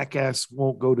jackass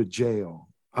won't go to jail.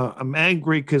 I'm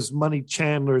angry because Money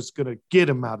Chandler is going to get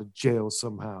him out of jail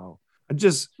somehow.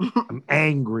 I'm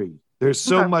angry. There's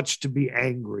so much to be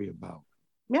angry about.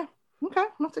 Yeah. Okay.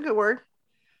 That's a good word.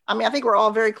 I mean, I think we're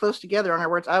all very close together on our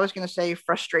words. I was going to say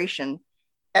frustration.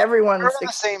 We're on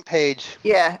the same page.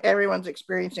 Yeah. Everyone's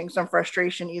experiencing some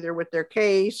frustration either with their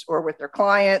case or with their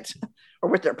client or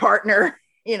with their partner.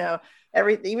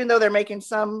 Even though they're making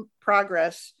some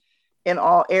progress in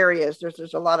all areas,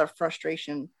 there's a lot of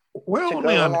frustration. We're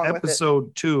only on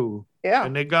episode 2,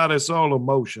 and they got us all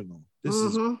emotional. This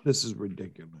is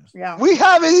ridiculous. Yeah, we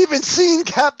haven't even seen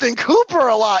Captain Cooper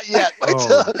a lot yet.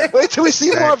 Wait till we see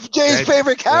more of Jay's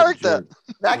favorite character.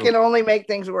 That can only make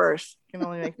things worse.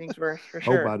 For sure.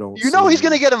 Hope I don't. He's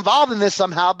going to get involved in this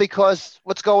somehow, because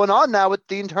what's going on now with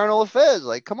the internal affairs?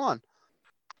 Like, come on.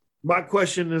 My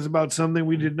question is about something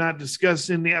we did not discuss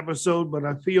in the episode, but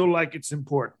I feel like it's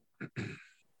important.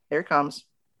 Here it comes.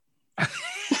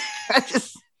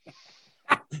 It's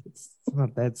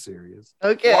not that serious.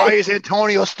 Okay. Why is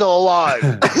Antonio still alive?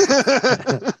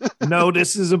 No,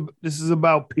 this is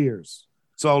about Pierce.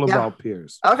 It's all about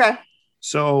Pierce. Okay.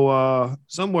 So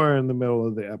somewhere in the middle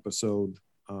of the episode,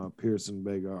 Pierce and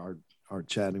Vega are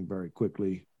chatting very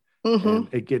quickly. Mm-hmm. And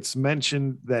it gets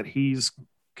mentioned that he's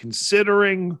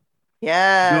considering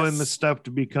doing the stuff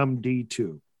to become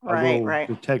D2. Right.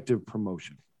 Detective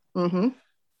promotion. Mm-hmm.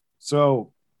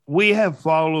 So we have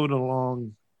followed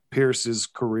along Pierce's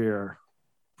career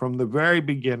from the very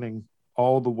beginning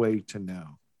all the way to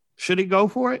now. Should he go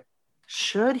for it?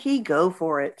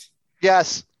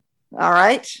 Yes. All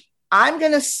right. I'm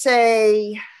going to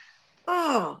say,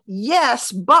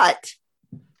 yes, but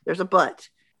there's a but.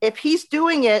 If he's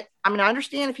doing it, I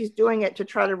understand if he's doing it to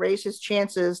try to raise his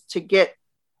chances to get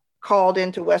called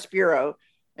into West Bureau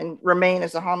and remain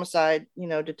as a homicide,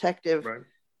 detective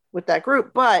with that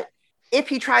group. But if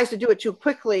he tries to do it too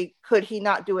quickly, could he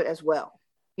not do it as well?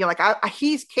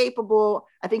 He's capable.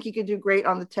 I think he could do great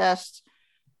on the test,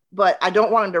 but I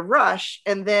don't want him to rush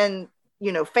and then,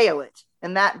 fail it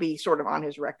and that be sort of on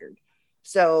his record.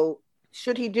 So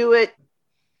should he do it?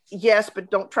 Yes,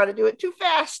 but don't try to do it too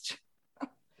fast.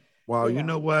 Well, you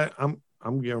know what?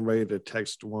 I'm getting ready to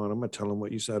text one. I'm going to tell him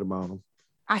what you said about him.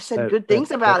 I said good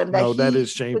things about him. That is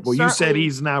shameful. You said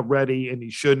he's not ready and he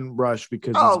shouldn't rush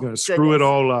because he's going to screw it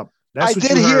all up. I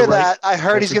did hear that. I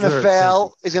heard he's going to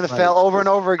fail. He's going to fail over and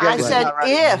over again. I said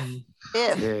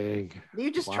if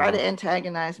you just try to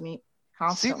antagonize me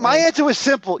constantly. my answer was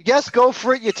simple. Yes, go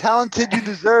for it. You're talented. You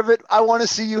deserve it. I want to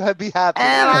see you be happy.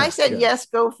 And I said, yes,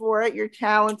 go for it. You're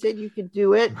talented. You can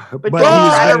do it. But don't he's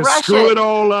try to gonna rush screw it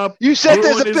all up. You said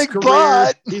there's a big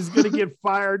but. He's going to get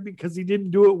fired because he didn't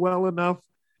do it well enough.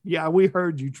 Yeah, we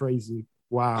heard you, Tracy.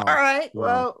 Wow. All right. Wow.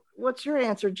 Well, what's your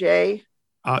answer, Jay?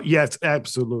 Yes,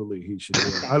 absolutely. He should do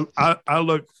it. I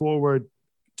look forward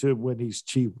to when he's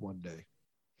chief one day.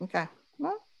 Okay.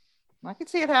 Well, I can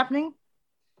see it happening.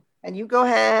 And you go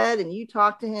ahead and you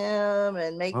talk to him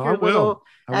and make your little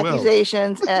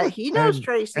accusations. He knows,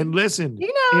 Tracy. And listen,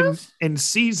 he knows. In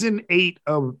season 8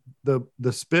 of the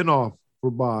spinoff for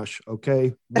Bosch,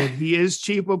 okay, when he is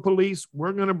chief of police,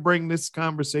 we're going to bring this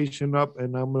conversation up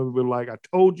and I'm going to be like, I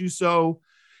told you so.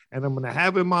 And I'm going to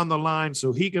have him on the line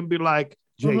so he can be like,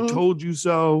 Jay told you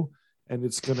so. And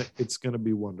it's going to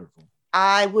be wonderful.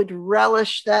 I would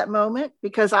relish that moment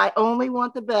because I only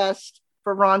want the best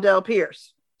for Rondell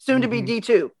Pierce. Soon to be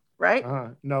D2, right?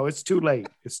 No, it's too late.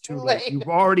 It's too late. You've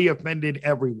already offended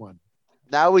everyone.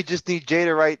 Now we just need Jay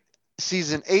to write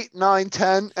season 8, 9,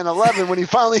 10, and 11 when he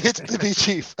finally gets to be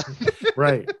chief.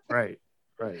 Right.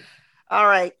 All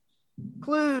right.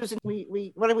 Clues.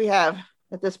 We what do we have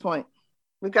at this point?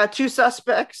 We've got 2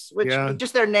 suspects, which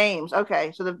just their names.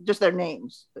 Okay, so just their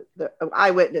names. The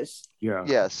eyewitness. Yeah.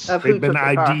 Yes. They've been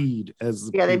ID'd as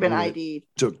the they've been ID'd.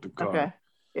 Took the car. Okay.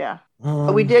 Yeah.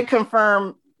 But we did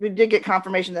get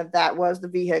confirmation that was the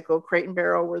vehicle. Crate and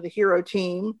Barrel were the hero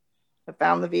team that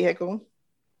found the vehicle.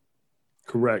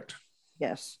 Correct.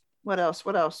 Yes. What else?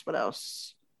 I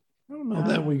don't know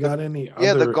that we got any.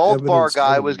 Yeah, the Gold Bar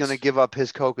guy was going to give up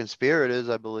his co-conspirators,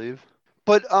 I believe.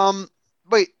 But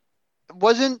wait,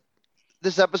 wasn't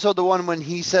this episode the one when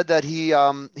he said that he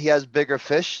has bigger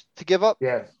fish to give up?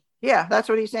 Yeah. Yeah, that's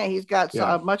what he's saying. He's got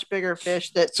much bigger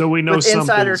fish that. So we know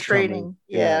insider trading. Coming.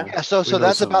 Yeah. So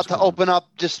that's about to open up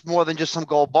just more than just some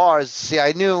gold bars. See,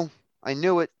 I knew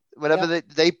it. Whatever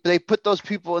they put those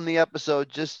people in the episode,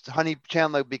 just Honey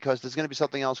Chandler, because there's going to be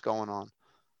something else going on.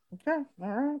 Okay. All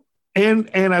right.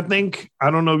 And I think, I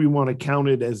don't know if you want to count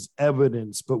it as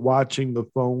evidence, but watching the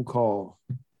phone call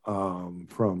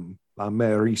from La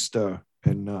Marista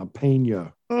and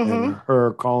Pena and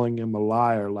her calling him a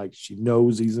liar, like she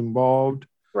knows he's involved.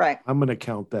 Right. I'm going to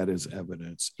count that as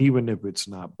evidence, even if it's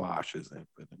not Bosch's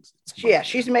evidence.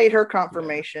 She's made her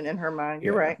confirmation in her mind.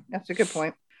 You're right. That's a good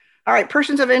point. All right.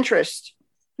 Persons of interest.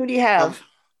 Who do you have?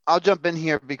 I'll jump in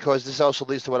here because this also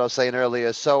leads to what I was saying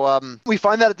earlier. So we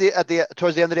find out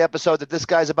towards the end of the episode that this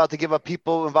guy's about to give up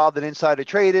people involved in insider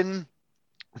trading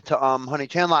to Honey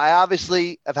Chandler. I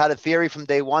obviously have had a theory from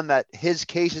day one that his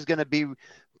case is going to be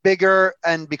bigger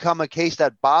and become a case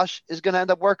that Bosch is going to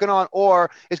end up working on, or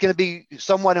is going to be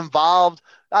somewhat involved.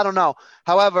 I don't know.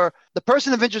 However, the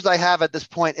person of interest I have at this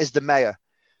point is the mayor,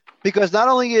 because not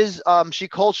only is she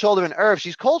cold shouldering Irv,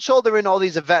 she's cold shouldering all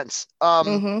these events.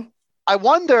 I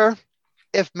wonder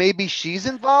if maybe she's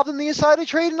involved in the insider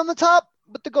trading on the top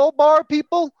with the gold bar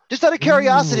people, just out of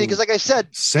curiosity. Because like I said,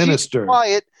 sinister, she's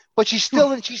quiet, but she's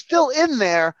still in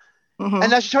there.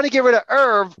 And now she's trying to get rid of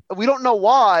Irv. We don't know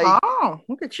why. Oh,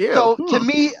 look at you. So to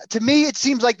me, it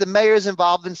seems like the mayor's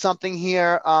involved in something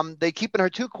here. They keeping her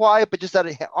too quiet, but just at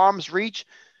arm's reach.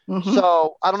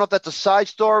 So I don't know if that's a side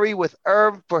story with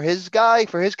Irv for his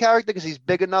character, because he's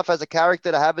big enough as a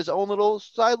character to have his own little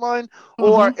sideline,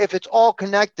 or if it's all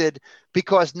connected,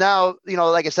 because now,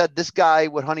 like I said, this guy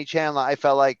with Honey Chandler, I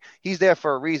felt like he's there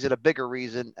for a reason, a bigger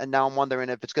reason. And now I'm wondering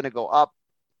if it's going to go up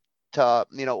to,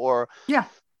 or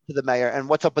to the mayor. And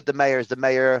what's up with the mayor? Is the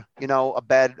mayor, a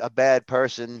bad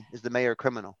person? Is the mayor a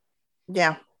criminal?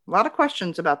 Yeah. A lot of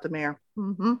questions about the mayor.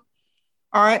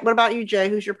 All right. What about you, Jay?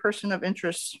 Who's your person of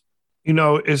interest?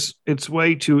 It's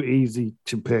way too easy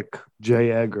to pick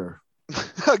Jay Edgar.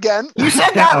 Again? You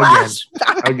said that last.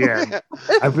 Again.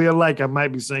 I feel like I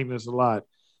might be saying this a lot.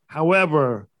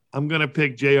 However, I'm going to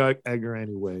pick Jay Edgar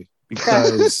anyway,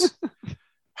 because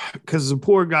the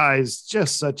poor guy is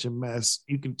just such a mess.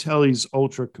 You can tell he's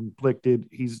ultra conflicted.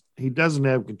 He doesn't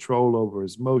have control over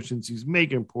his emotions. He's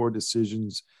making poor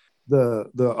decisions. The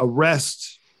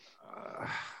arrest...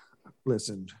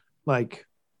 listen, like,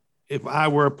 if I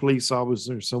were a police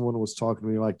officer, someone was talking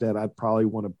to me like that, I'd probably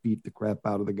want to beat the crap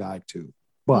out of the guy too.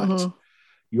 But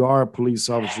you are a police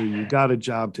officer. You got a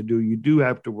job to do. You do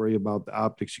have to worry about the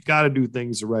optics. You got to do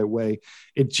things the right way.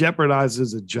 It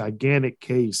jeopardizes a gigantic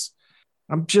case.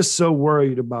 I'm just so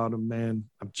worried about him, man.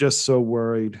 I'm just so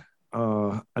worried.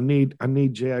 I need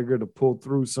Jay Edgar to pull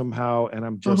through somehow, and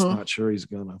I'm just not sure he's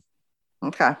gonna.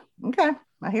 Okay.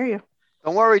 I hear you.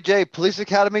 Don't worry, Jay. Police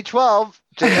Academy 12.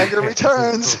 Jay Edgar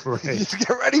returns. Right. Just get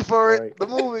ready for it. The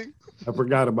movie. I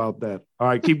forgot about that. All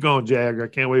right, keep going, Jag. I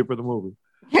can't wait for the movie.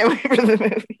 Can't wait for the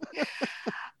movie.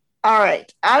 All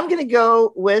right. I'm going to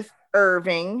go with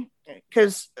Irving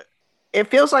because it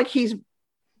feels like he's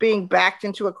being backed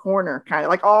into a corner, kind of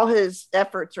like all his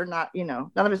efforts are not, none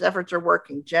of his efforts are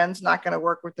working. Jen's not going to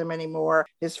work with him anymore.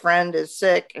 His friend is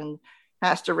sick and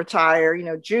has to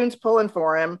retire. June's pulling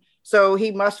for him. So he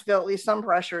must feel at least some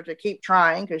pressure to keep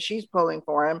trying because she's pulling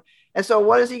for him. And so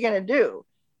what is he going to do?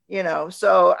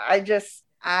 So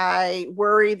I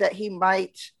worry that he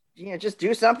might, just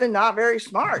do something not very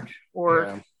smart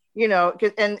or,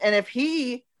 and if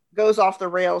he goes off the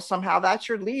rails somehow, that's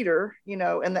your leader, in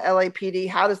the LAPD.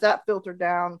 How does that filter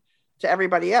down to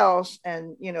everybody else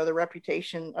and, the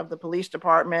reputation of the police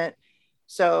department?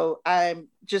 So I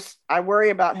worry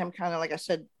about him kind of, like I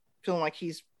said, feeling like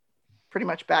he's pretty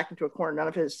much backed into a corner. None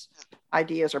of his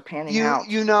ideas are panning out.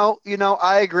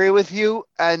 I agree with you.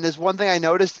 And there's one thing I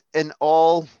noticed in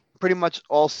pretty much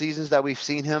all seasons that we've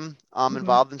seen him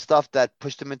involved in stuff that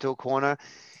pushed him into a corner.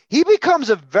 He becomes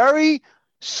a very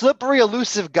slippery,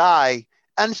 elusive guy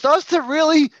and starts to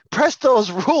really press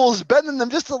those rules, bending them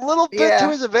just a little bit to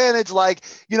his advantage. Like,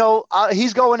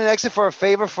 he's going an exit for a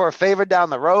favor down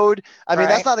the road. I mean,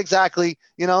 that's not exactly,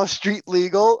 street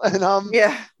legal. And,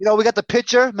 we got the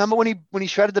picture. Remember when he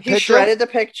shredded the picture? He shredded the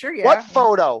picture. Yeah. What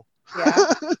photo?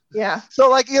 Yeah. So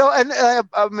like, we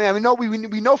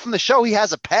know from the show he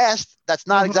has a past that's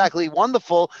not exactly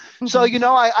wonderful. So,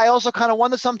 I also kind of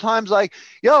wonder sometimes like,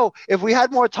 if we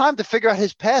had more time to figure out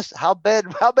his past, how bad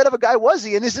of a guy was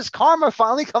he? And is his karma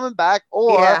finally coming back?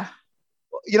 Or,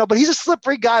 but he's a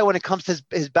slippery guy when it comes to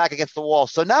his back against the wall.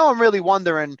 So now I'm really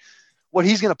wondering what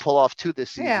he's going to pull off too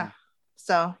this season. Yeah.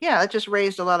 So it just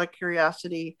raised a lot of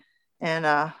curiosity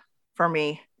and for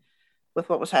me with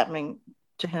what was happening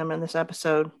to him in this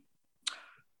episode.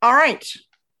 All right.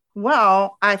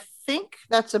 Well, I think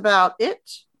that's about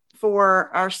it for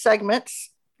our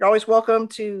segments. You're always welcome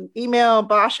to email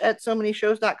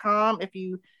bosch@so-many-shows.com if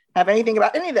you have anything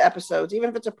about any of the episodes,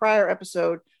 even if it's a prior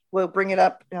episode, we'll bring it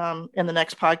up in the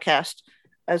next podcast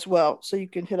as well. So you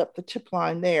can hit up the tip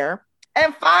line there.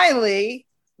 And finally,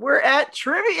 we're at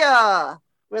trivia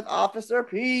with Officer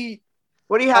Pete.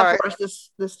 What do you have for us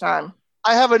this time?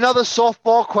 I have another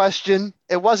softball question.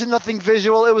 It wasn't nothing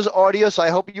visual. It was audio. So I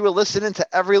hope you were listening to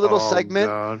every little segment.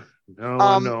 God. No,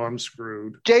 I'm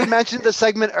screwed. Jay mentioned the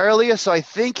segment earlier, so I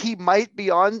think he might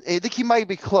be on. I think he might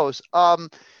be close.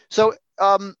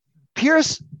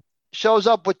 Pierce shows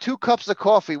up with 2 cups of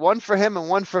coffee, one for him and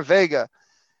one for Vega.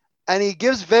 And he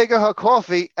gives Vega her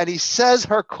coffee, and he says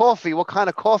her coffee, what kind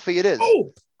of coffee it is.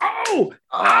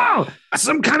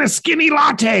 Some kind of skinny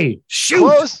latte. Shoot.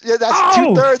 Close. Yeah, that's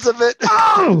 2/3 of it.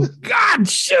 Oh, God,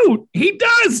 shoot. He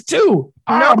does, too.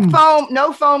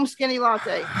 No foam skinny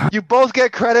latte. You both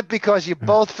get credit because you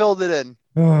both filled it in.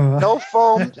 No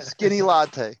foam skinny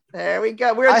latte. There we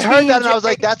go. I heard that and I was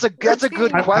like, that's a good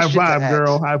question. High five,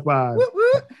 girl. High five. Woo,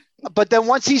 woo. But then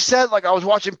once he said, like, I was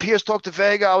watching Pierce talk to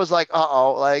Vega, I was like,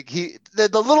 like the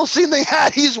little scene they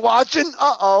had, he's watching.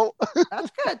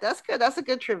 That's good. That's a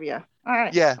good trivia. All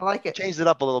right. Yeah. I like it. Changed it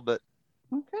up a little bit.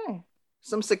 Okay.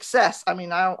 Some success. I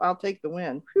mean, I'll take the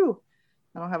win. Whew.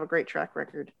 I don't have a great track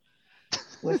record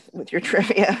with your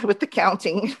trivia, with the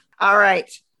counting. All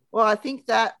right. Well, I think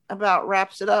that about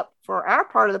wraps it up for our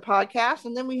part of the podcast.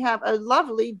 And then we have a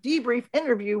lovely debrief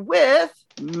interview with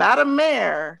Madame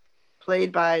Mayor,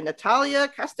 played by Natalia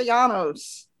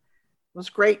Castellanos. It was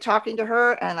great talking to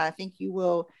her, and I think you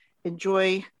will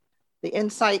enjoy the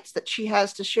insights that she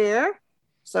has to share.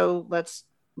 So let's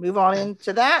move on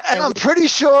into that. And I'm pretty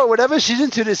sure whatever she's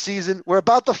into this season, we're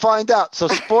about to find out. So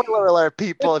spoiler alert,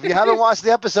 people. If you haven't watched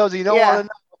the episodes and you don't want to know.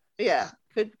 Yeah,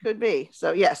 could be.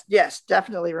 So yes,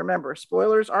 definitely remember,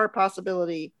 spoilers are a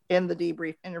possibility in the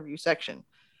debrief interview section.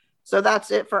 So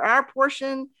that's it for our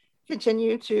portion.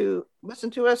 Continue to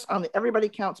listen to us on the Everybody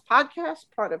Counts podcast,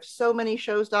 part of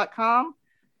SoManyShows.com.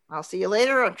 I'll see you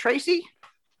later. I'm Tracy.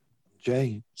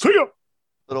 Jay. See ya.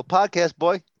 Little podcast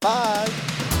boy. Bye.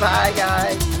 Bye,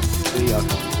 guys. See ya.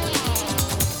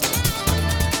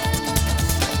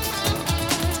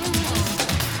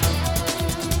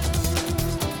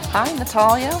 Hi,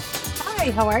 Natalia.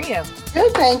 Hi, how are you?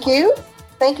 Good, thank you.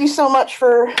 Thank you so much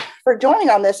for joining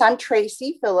on this. I'm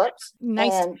Tracy Phillips.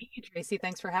 Nice to meet you, Tracy.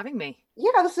 Thanks for having me.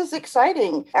 Yeah, this is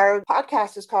exciting. Our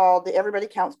podcast is called the Everybody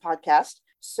Counts podcast.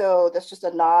 So that's just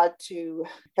a nod to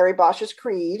Harry Bosch's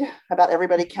creed about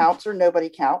everybody counts or nobody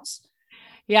counts.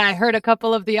 Yeah, I heard a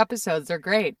couple of the episodes. They're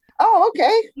great. Oh,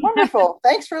 okay. Wonderful.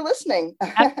 Thanks for listening.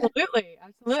 Absolutely.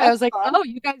 I was like, fun.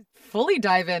 You guys fully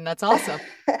dive in. That's awesome.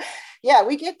 Yeah,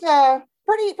 we get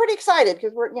pretty excited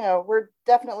because we're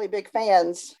definitely big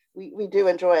fans we do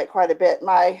enjoy it quite a bit.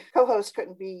 My co-host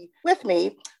couldn't be with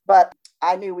me, but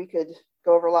I knew we could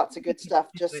go over lots of good stuff,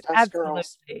 just us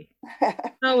girls.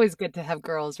 It's always good to have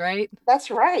girls, right?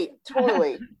 That's right.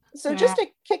 Totally. So Yeah. just to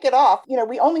kick it off,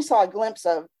 we only saw a glimpse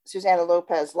of Susana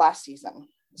Lopez last season.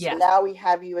 So Yes. now we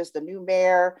have you as the new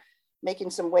mayor, making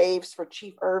some waves for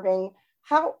Chief Irving.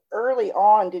 How early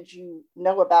on did you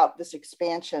know about this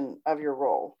expansion of your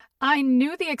role? I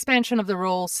knew the expansion of the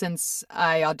role since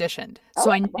I auditioned.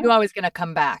 So I knew I was going to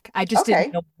come back. I just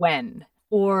didn't know when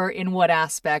or in what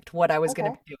aspect, what I was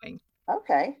going to be doing.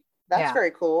 Okay. That's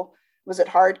very cool. Was it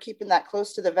hard keeping that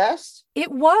close to the vest?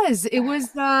 It was,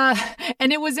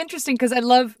 and it was interesting because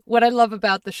what I love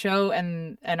about the show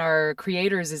and our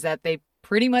creators is that they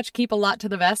pretty much keep a lot to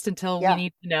the vest until we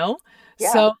need to know.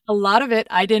 Yeah. So a lot of it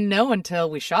I didn't know until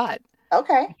we shot.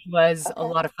 Okay. Which was a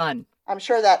lot of fun. I'm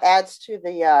sure that adds to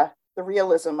the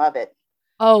realism of it.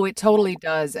 Oh, it totally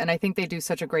does. And I think they do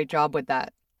such a great job with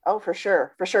that. Oh, for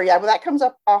sure. For sure. Yeah. Well, that comes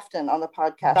up often on the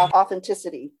podcast,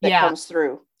 authenticity that comes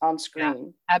through on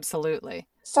screen. Yeah, absolutely.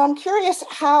 So I'm curious,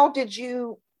 how did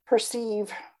you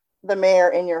perceive the mayor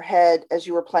in your head as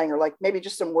you were playing, or like maybe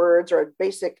just some words or a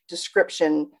basic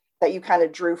description that you kind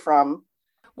of drew from?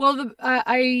 Well,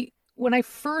 when I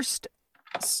first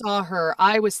saw her,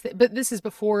 but this is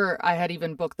before I had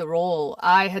even booked the role.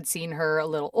 I had seen her a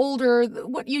little older,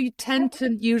 what you tend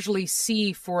to usually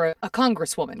see for a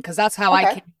congresswoman, because that's how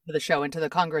I came to the show, into the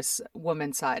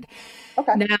congresswoman side.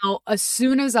 Okay. Now, as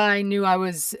soon as I knew I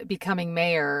was becoming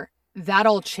mayor, that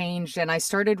all changed, and I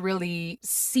started really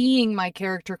seeing my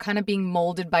character kind of being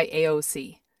molded by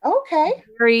AOC. Okay.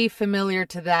 Very familiar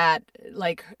to that,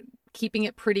 like keeping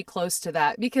it pretty close to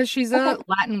that, because she's a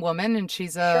Latin woman and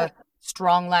she's a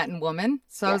strong Latin woman.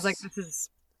 So I was like, this is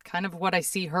kind of what I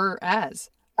see her as.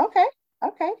 Okay.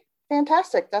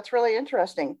 Fantastic. That's really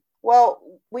interesting. Well,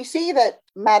 we see that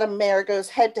Madam Mayor goes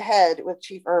head to head with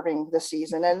Chief Irving this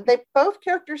season, and both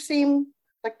characters seem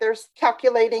like they're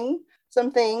calculating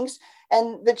some things.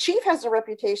 And the chief has a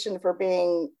reputation for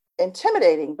being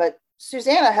intimidating, but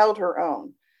Susana held her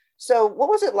own. So what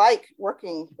was it like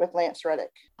working with Lance Reddick?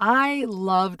 I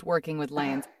loved working with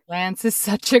Lance. Lance is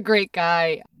such a great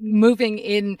guy. Moving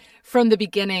in from the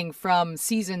beginning, from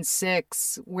season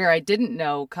 6, where I didn't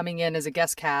know, coming in as a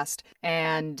guest cast,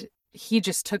 and he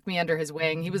just took me under his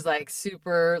wing. He was like,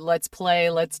 super, let's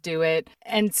play, let's do it.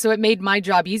 And so it made my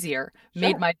job easier,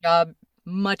 made my job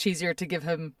much easier to give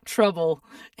him trouble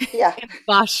in the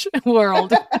Bosch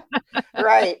world.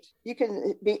 Right. You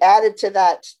can be added to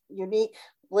that unique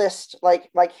list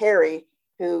like Harry,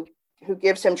 who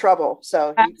gives him trouble.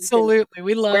 So absolutely,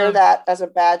 we love wear that as a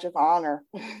badge of honor.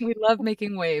 We love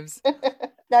making waves.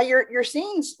 Now your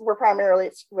scenes were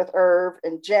primarily with Irv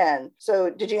and Jen. So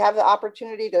did you have the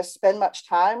opportunity to spend much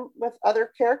time with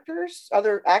other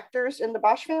actors in the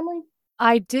Bosch family?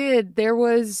 I did. There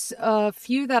was a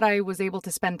few that I was able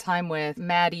to spend time with.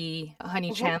 Maddie,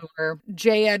 Honey Chandler,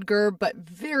 J. Edgar, but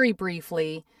very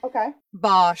briefly. Okay.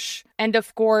 Bosch. And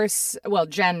of course, well,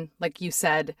 Jen, like you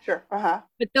said. Sure.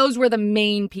 But those were the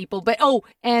main people. But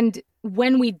and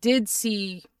when we do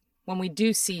see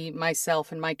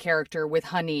myself and my character with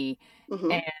Honey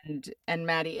and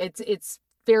Maddie, it's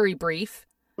very brief.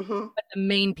 But the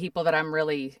main people that I'm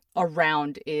really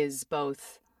around is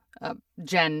both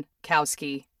Jen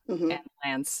Kowski and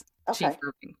Lance Chief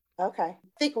Irving. Okay.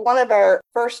 I think one of our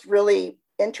first really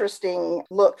interesting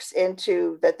looks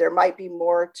into that there might be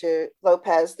more to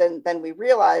Lopez than we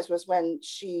realized was when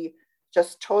she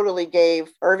just totally gave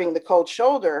Irving the cold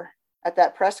shoulder at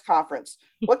that press conference.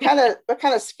 What kind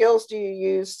of skills do you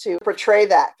use to portray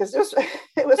that? Because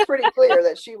it was pretty clear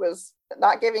that she was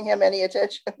not giving him any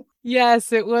attention.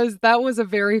 Yes, it was. That was a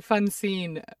very fun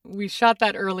scene. We shot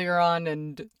that earlier on,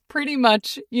 and pretty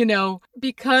much,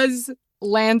 because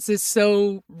Lance is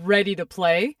so ready to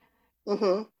play.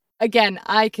 Again,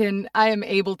 I am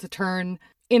able to turn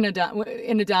in a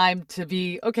dime to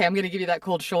be okay. I'm going to give you that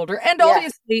cold shoulder, and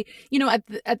obviously,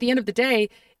 at the end of the day,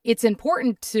 it's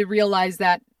important to realize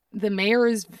that the mayor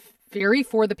is very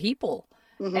for the people,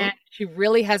 and she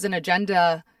really has an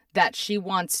agenda that she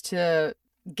wants to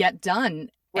get done.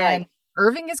 Right. And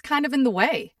Irving is kind of in the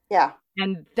way. Yeah.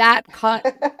 And that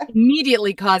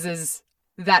immediately causes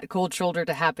that cold shoulder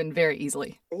to happen very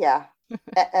easily. Yeah.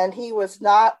 And he was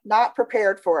not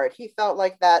prepared for it. He felt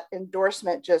like that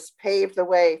endorsement just paved the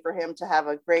way for him to have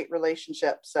a great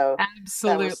relationship. So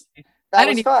absolutely. That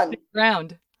was fun.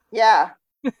 Ground. Yeah.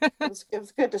 It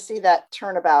was good to see that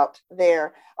turnabout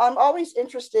there. I'm always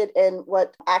interested in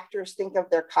what actors think of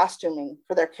their costuming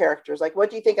for their characters. Like,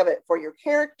 what do you think of it for your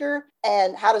character?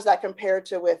 And how does that compare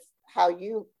to with how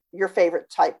you your favorite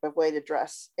type of way to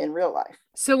dress in real life?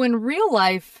 So in real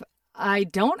life, I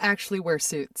don't actually wear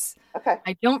suits. Okay.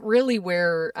 I don't really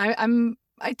wear,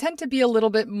 I tend to be a little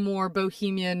bit more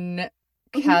bohemian,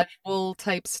 casual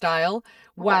type style,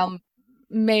 while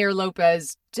Mayor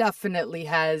Lopez definitely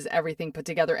has everything put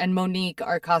together. And Monique,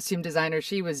 our costume designer,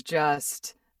 she was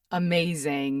just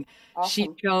amazing. Awesome. She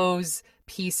chose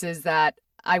pieces that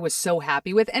I was so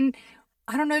happy with. And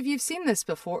I don't know if you've seen this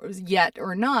before yet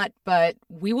or not, but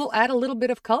we will add a little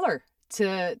bit of color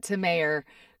to Mayor,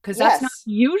 because that's not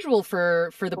usual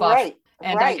for the Bosch. Right.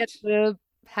 And I get to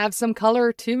have some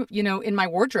color too, in my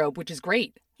wardrobe, which is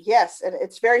great. Yes, and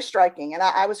it's very striking. And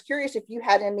I was curious if you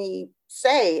had any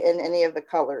say in any of the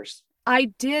colors. I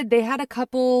did. They had a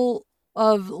couple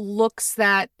of looks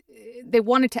that they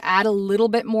wanted to add a little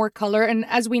bit more color. And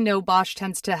as we know, Bosch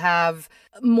tends to have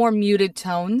more muted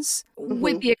tones,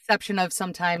 with the exception of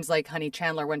sometimes like Honey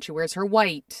Chandler when she wears her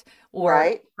white.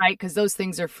 Right, because those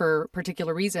things are for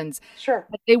particular reasons. Sure.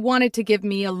 But they wanted to give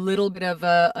me a little bit of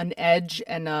an edge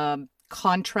and a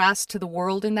contrast to the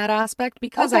world in that aspect,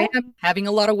 because I am having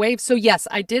a lot of waves. So yes,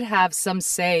 I did have some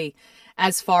say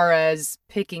as far as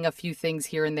picking a few things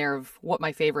here and there of what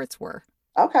my favorites were.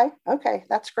 Okay.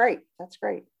 That's great.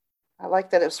 I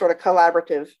like that it's sort of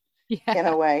collaborative in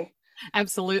a way.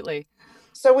 Absolutely.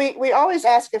 So we always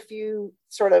ask a few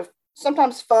sort of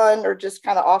sometimes fun or just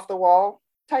kind of off the wall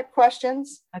type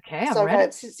questions. Okay. So I'm going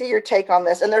to see your take on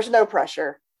this, and there's no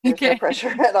pressure. There's no pressure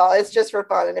at all. It's just for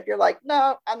fun. And if you're like,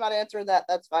 no, I'm not answering that,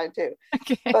 that's fine too.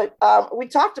 Okay. But we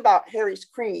talked about Harry's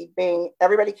creed being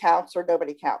everybody counts or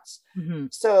nobody counts.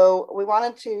 So we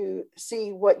wanted to see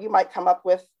what you might come up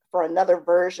with for another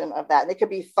version of that. And it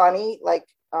could be funny, like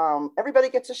everybody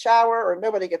gets a shower or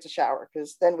nobody gets a shower,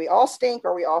 because then we all stink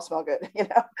or we all smell good,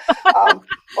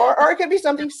 or it could be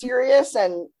something serious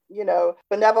and,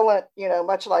 benevolent,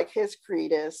 much like his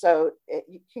creed is. So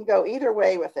you can go either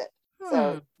way with it.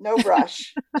 So no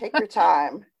rush. Take your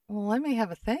time. Well, let me have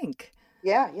a think.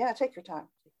 Yeah, take your time.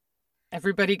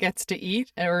 Everybody gets to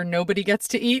eat or nobody gets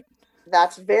to eat?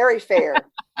 That's very fair.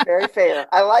 Very fair.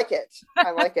 I like it.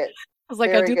 I was like,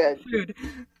 very good. Food.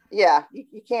 Yeah,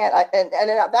 you can't. And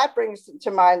that brings to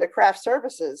mind the craft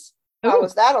services. How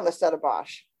was that on the set of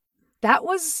Bosch? That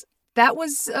was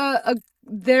I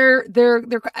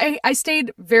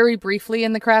stayed very briefly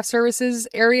in the craft services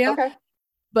area. Okay.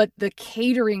 But the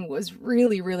catering was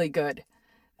really, really good.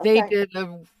 They did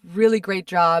a really great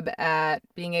job at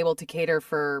being able to cater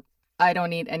for, I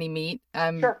don't eat any meat.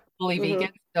 I'm fully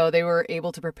vegan. So they were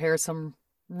able to prepare some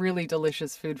really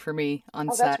delicious food for me on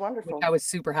set. That's wonderful. Which I was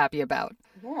super happy about.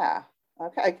 Yeah.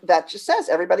 Okay. That just says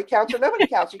everybody counts or nobody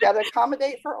counts. You got to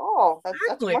accommodate for all.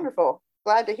 That's wonderful.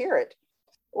 Glad to hear it.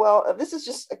 Well, this is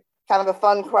just kind of a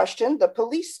fun question. The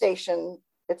police station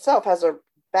itself has a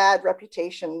bad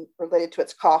reputation related to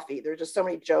its coffee. There's just so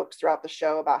many jokes throughout the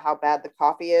show about how bad the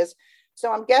coffee is. So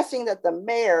I'm guessing that the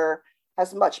mayor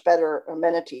has much better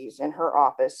amenities in her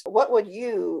office. What would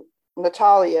you,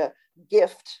 Natalia,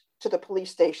 gift to the police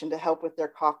station to help with their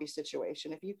coffee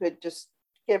situation? If you could just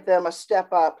give them a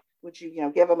step up, would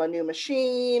you, give them a new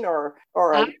machine or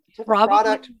a different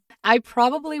product? I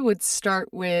probably would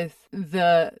start with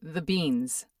the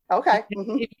beans. Okay.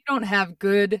 If you don't have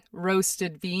good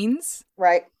roasted beans,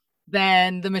 right,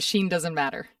 then the machine doesn't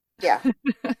matter. Yeah.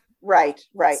 Right.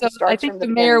 So I think the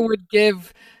mayor would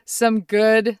give some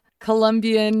good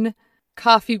Colombian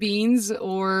coffee beans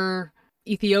or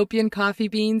Ethiopian coffee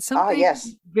beans. Something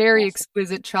very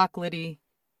exquisite, chocolatey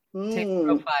taste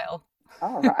profile.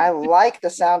 Oh, I like the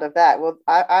sound of that. Well,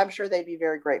 I'm sure they'd be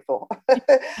very grateful.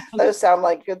 Those sound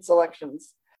like good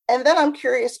selections. And then I'm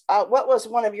curious, what was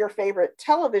one of your favorite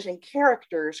television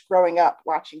characters growing up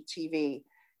watching TV?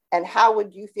 And how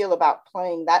would you feel about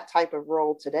playing that type of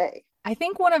role today? I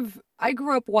think I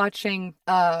grew up watching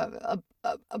a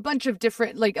bunch of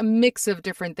different, like a mix of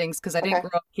different things, because I didn't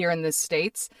grow up here in the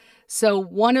States. So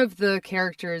one of the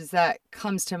characters that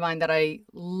comes to mind that I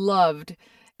loved,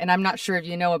 and I'm not sure if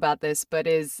you know about this, but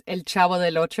is El Chavo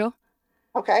del Ocho.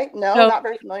 Okay, no, not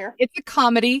very familiar. It's a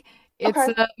comedy. It's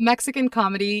a Mexican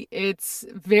comedy. It's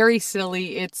very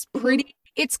silly. It's pretty,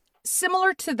 it's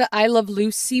similar to the I Love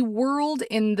Lucy world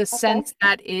in the sense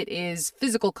that it is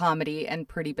physical comedy and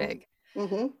pretty big.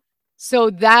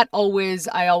 So that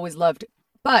I always loved.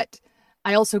 But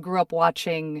I also grew up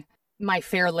watching My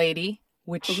Fair Lady,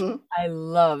 which I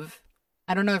love.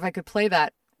 I don't know if I could play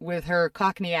that with her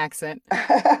Cockney accent,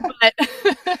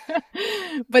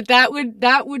 but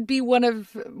that would be one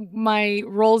of my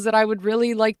roles that I would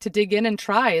really like to dig in and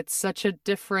try. It's such a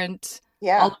different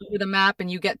all over the map,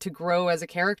 and you get to grow as a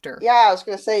character. Yeah, I was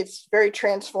going to say it's very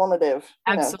transformative.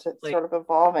 Absolutely, to sort of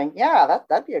evolving. Yeah,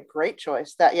 that'd be a great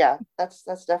choice.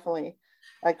 That's definitely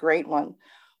a great one.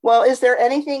 Well, is there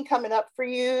anything coming up for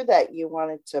you that you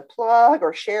wanted to plug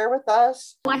or share with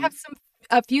us? Well, I have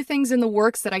a few things in the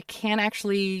works that I can't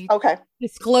actually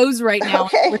disclose right now,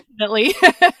 unfortunately.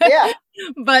 Yeah.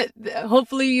 But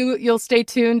hopefully you'll stay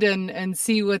tuned and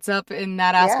see what's up in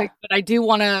that aspect. But I do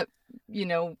want to,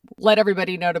 let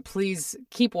everybody know to please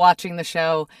keep watching the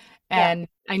show. And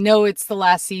I know it's the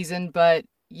last season, but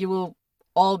you will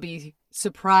all be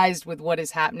surprised with what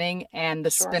is happening, and the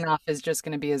spinoff is just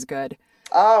going to be as good.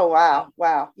 Oh,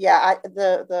 wow. Yeah,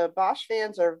 the Bosch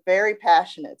fans are very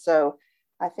passionate. So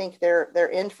I think they're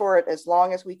in for it as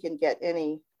long as we can get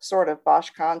any sort of Bosch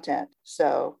content.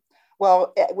 So,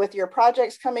 well, with your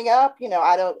projects coming up,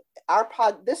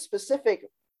 this specific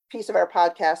piece of our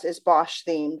podcast is Bosch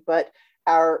themed, but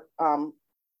our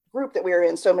group that we're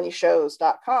in,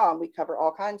 SoManyShows.com, we cover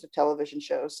all kinds of television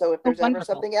shows. So if there's ever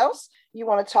something else you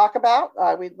want to talk about,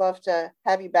 we'd love to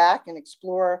have you back and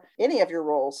explore any of your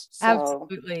roles. So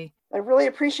absolutely. I really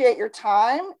appreciate your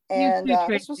time, and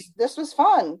this was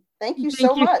fun. Thank you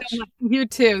so much. You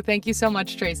too. Thank you so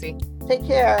much, Tracy. Take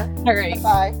care. All right.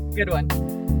 Bye. Good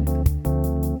one.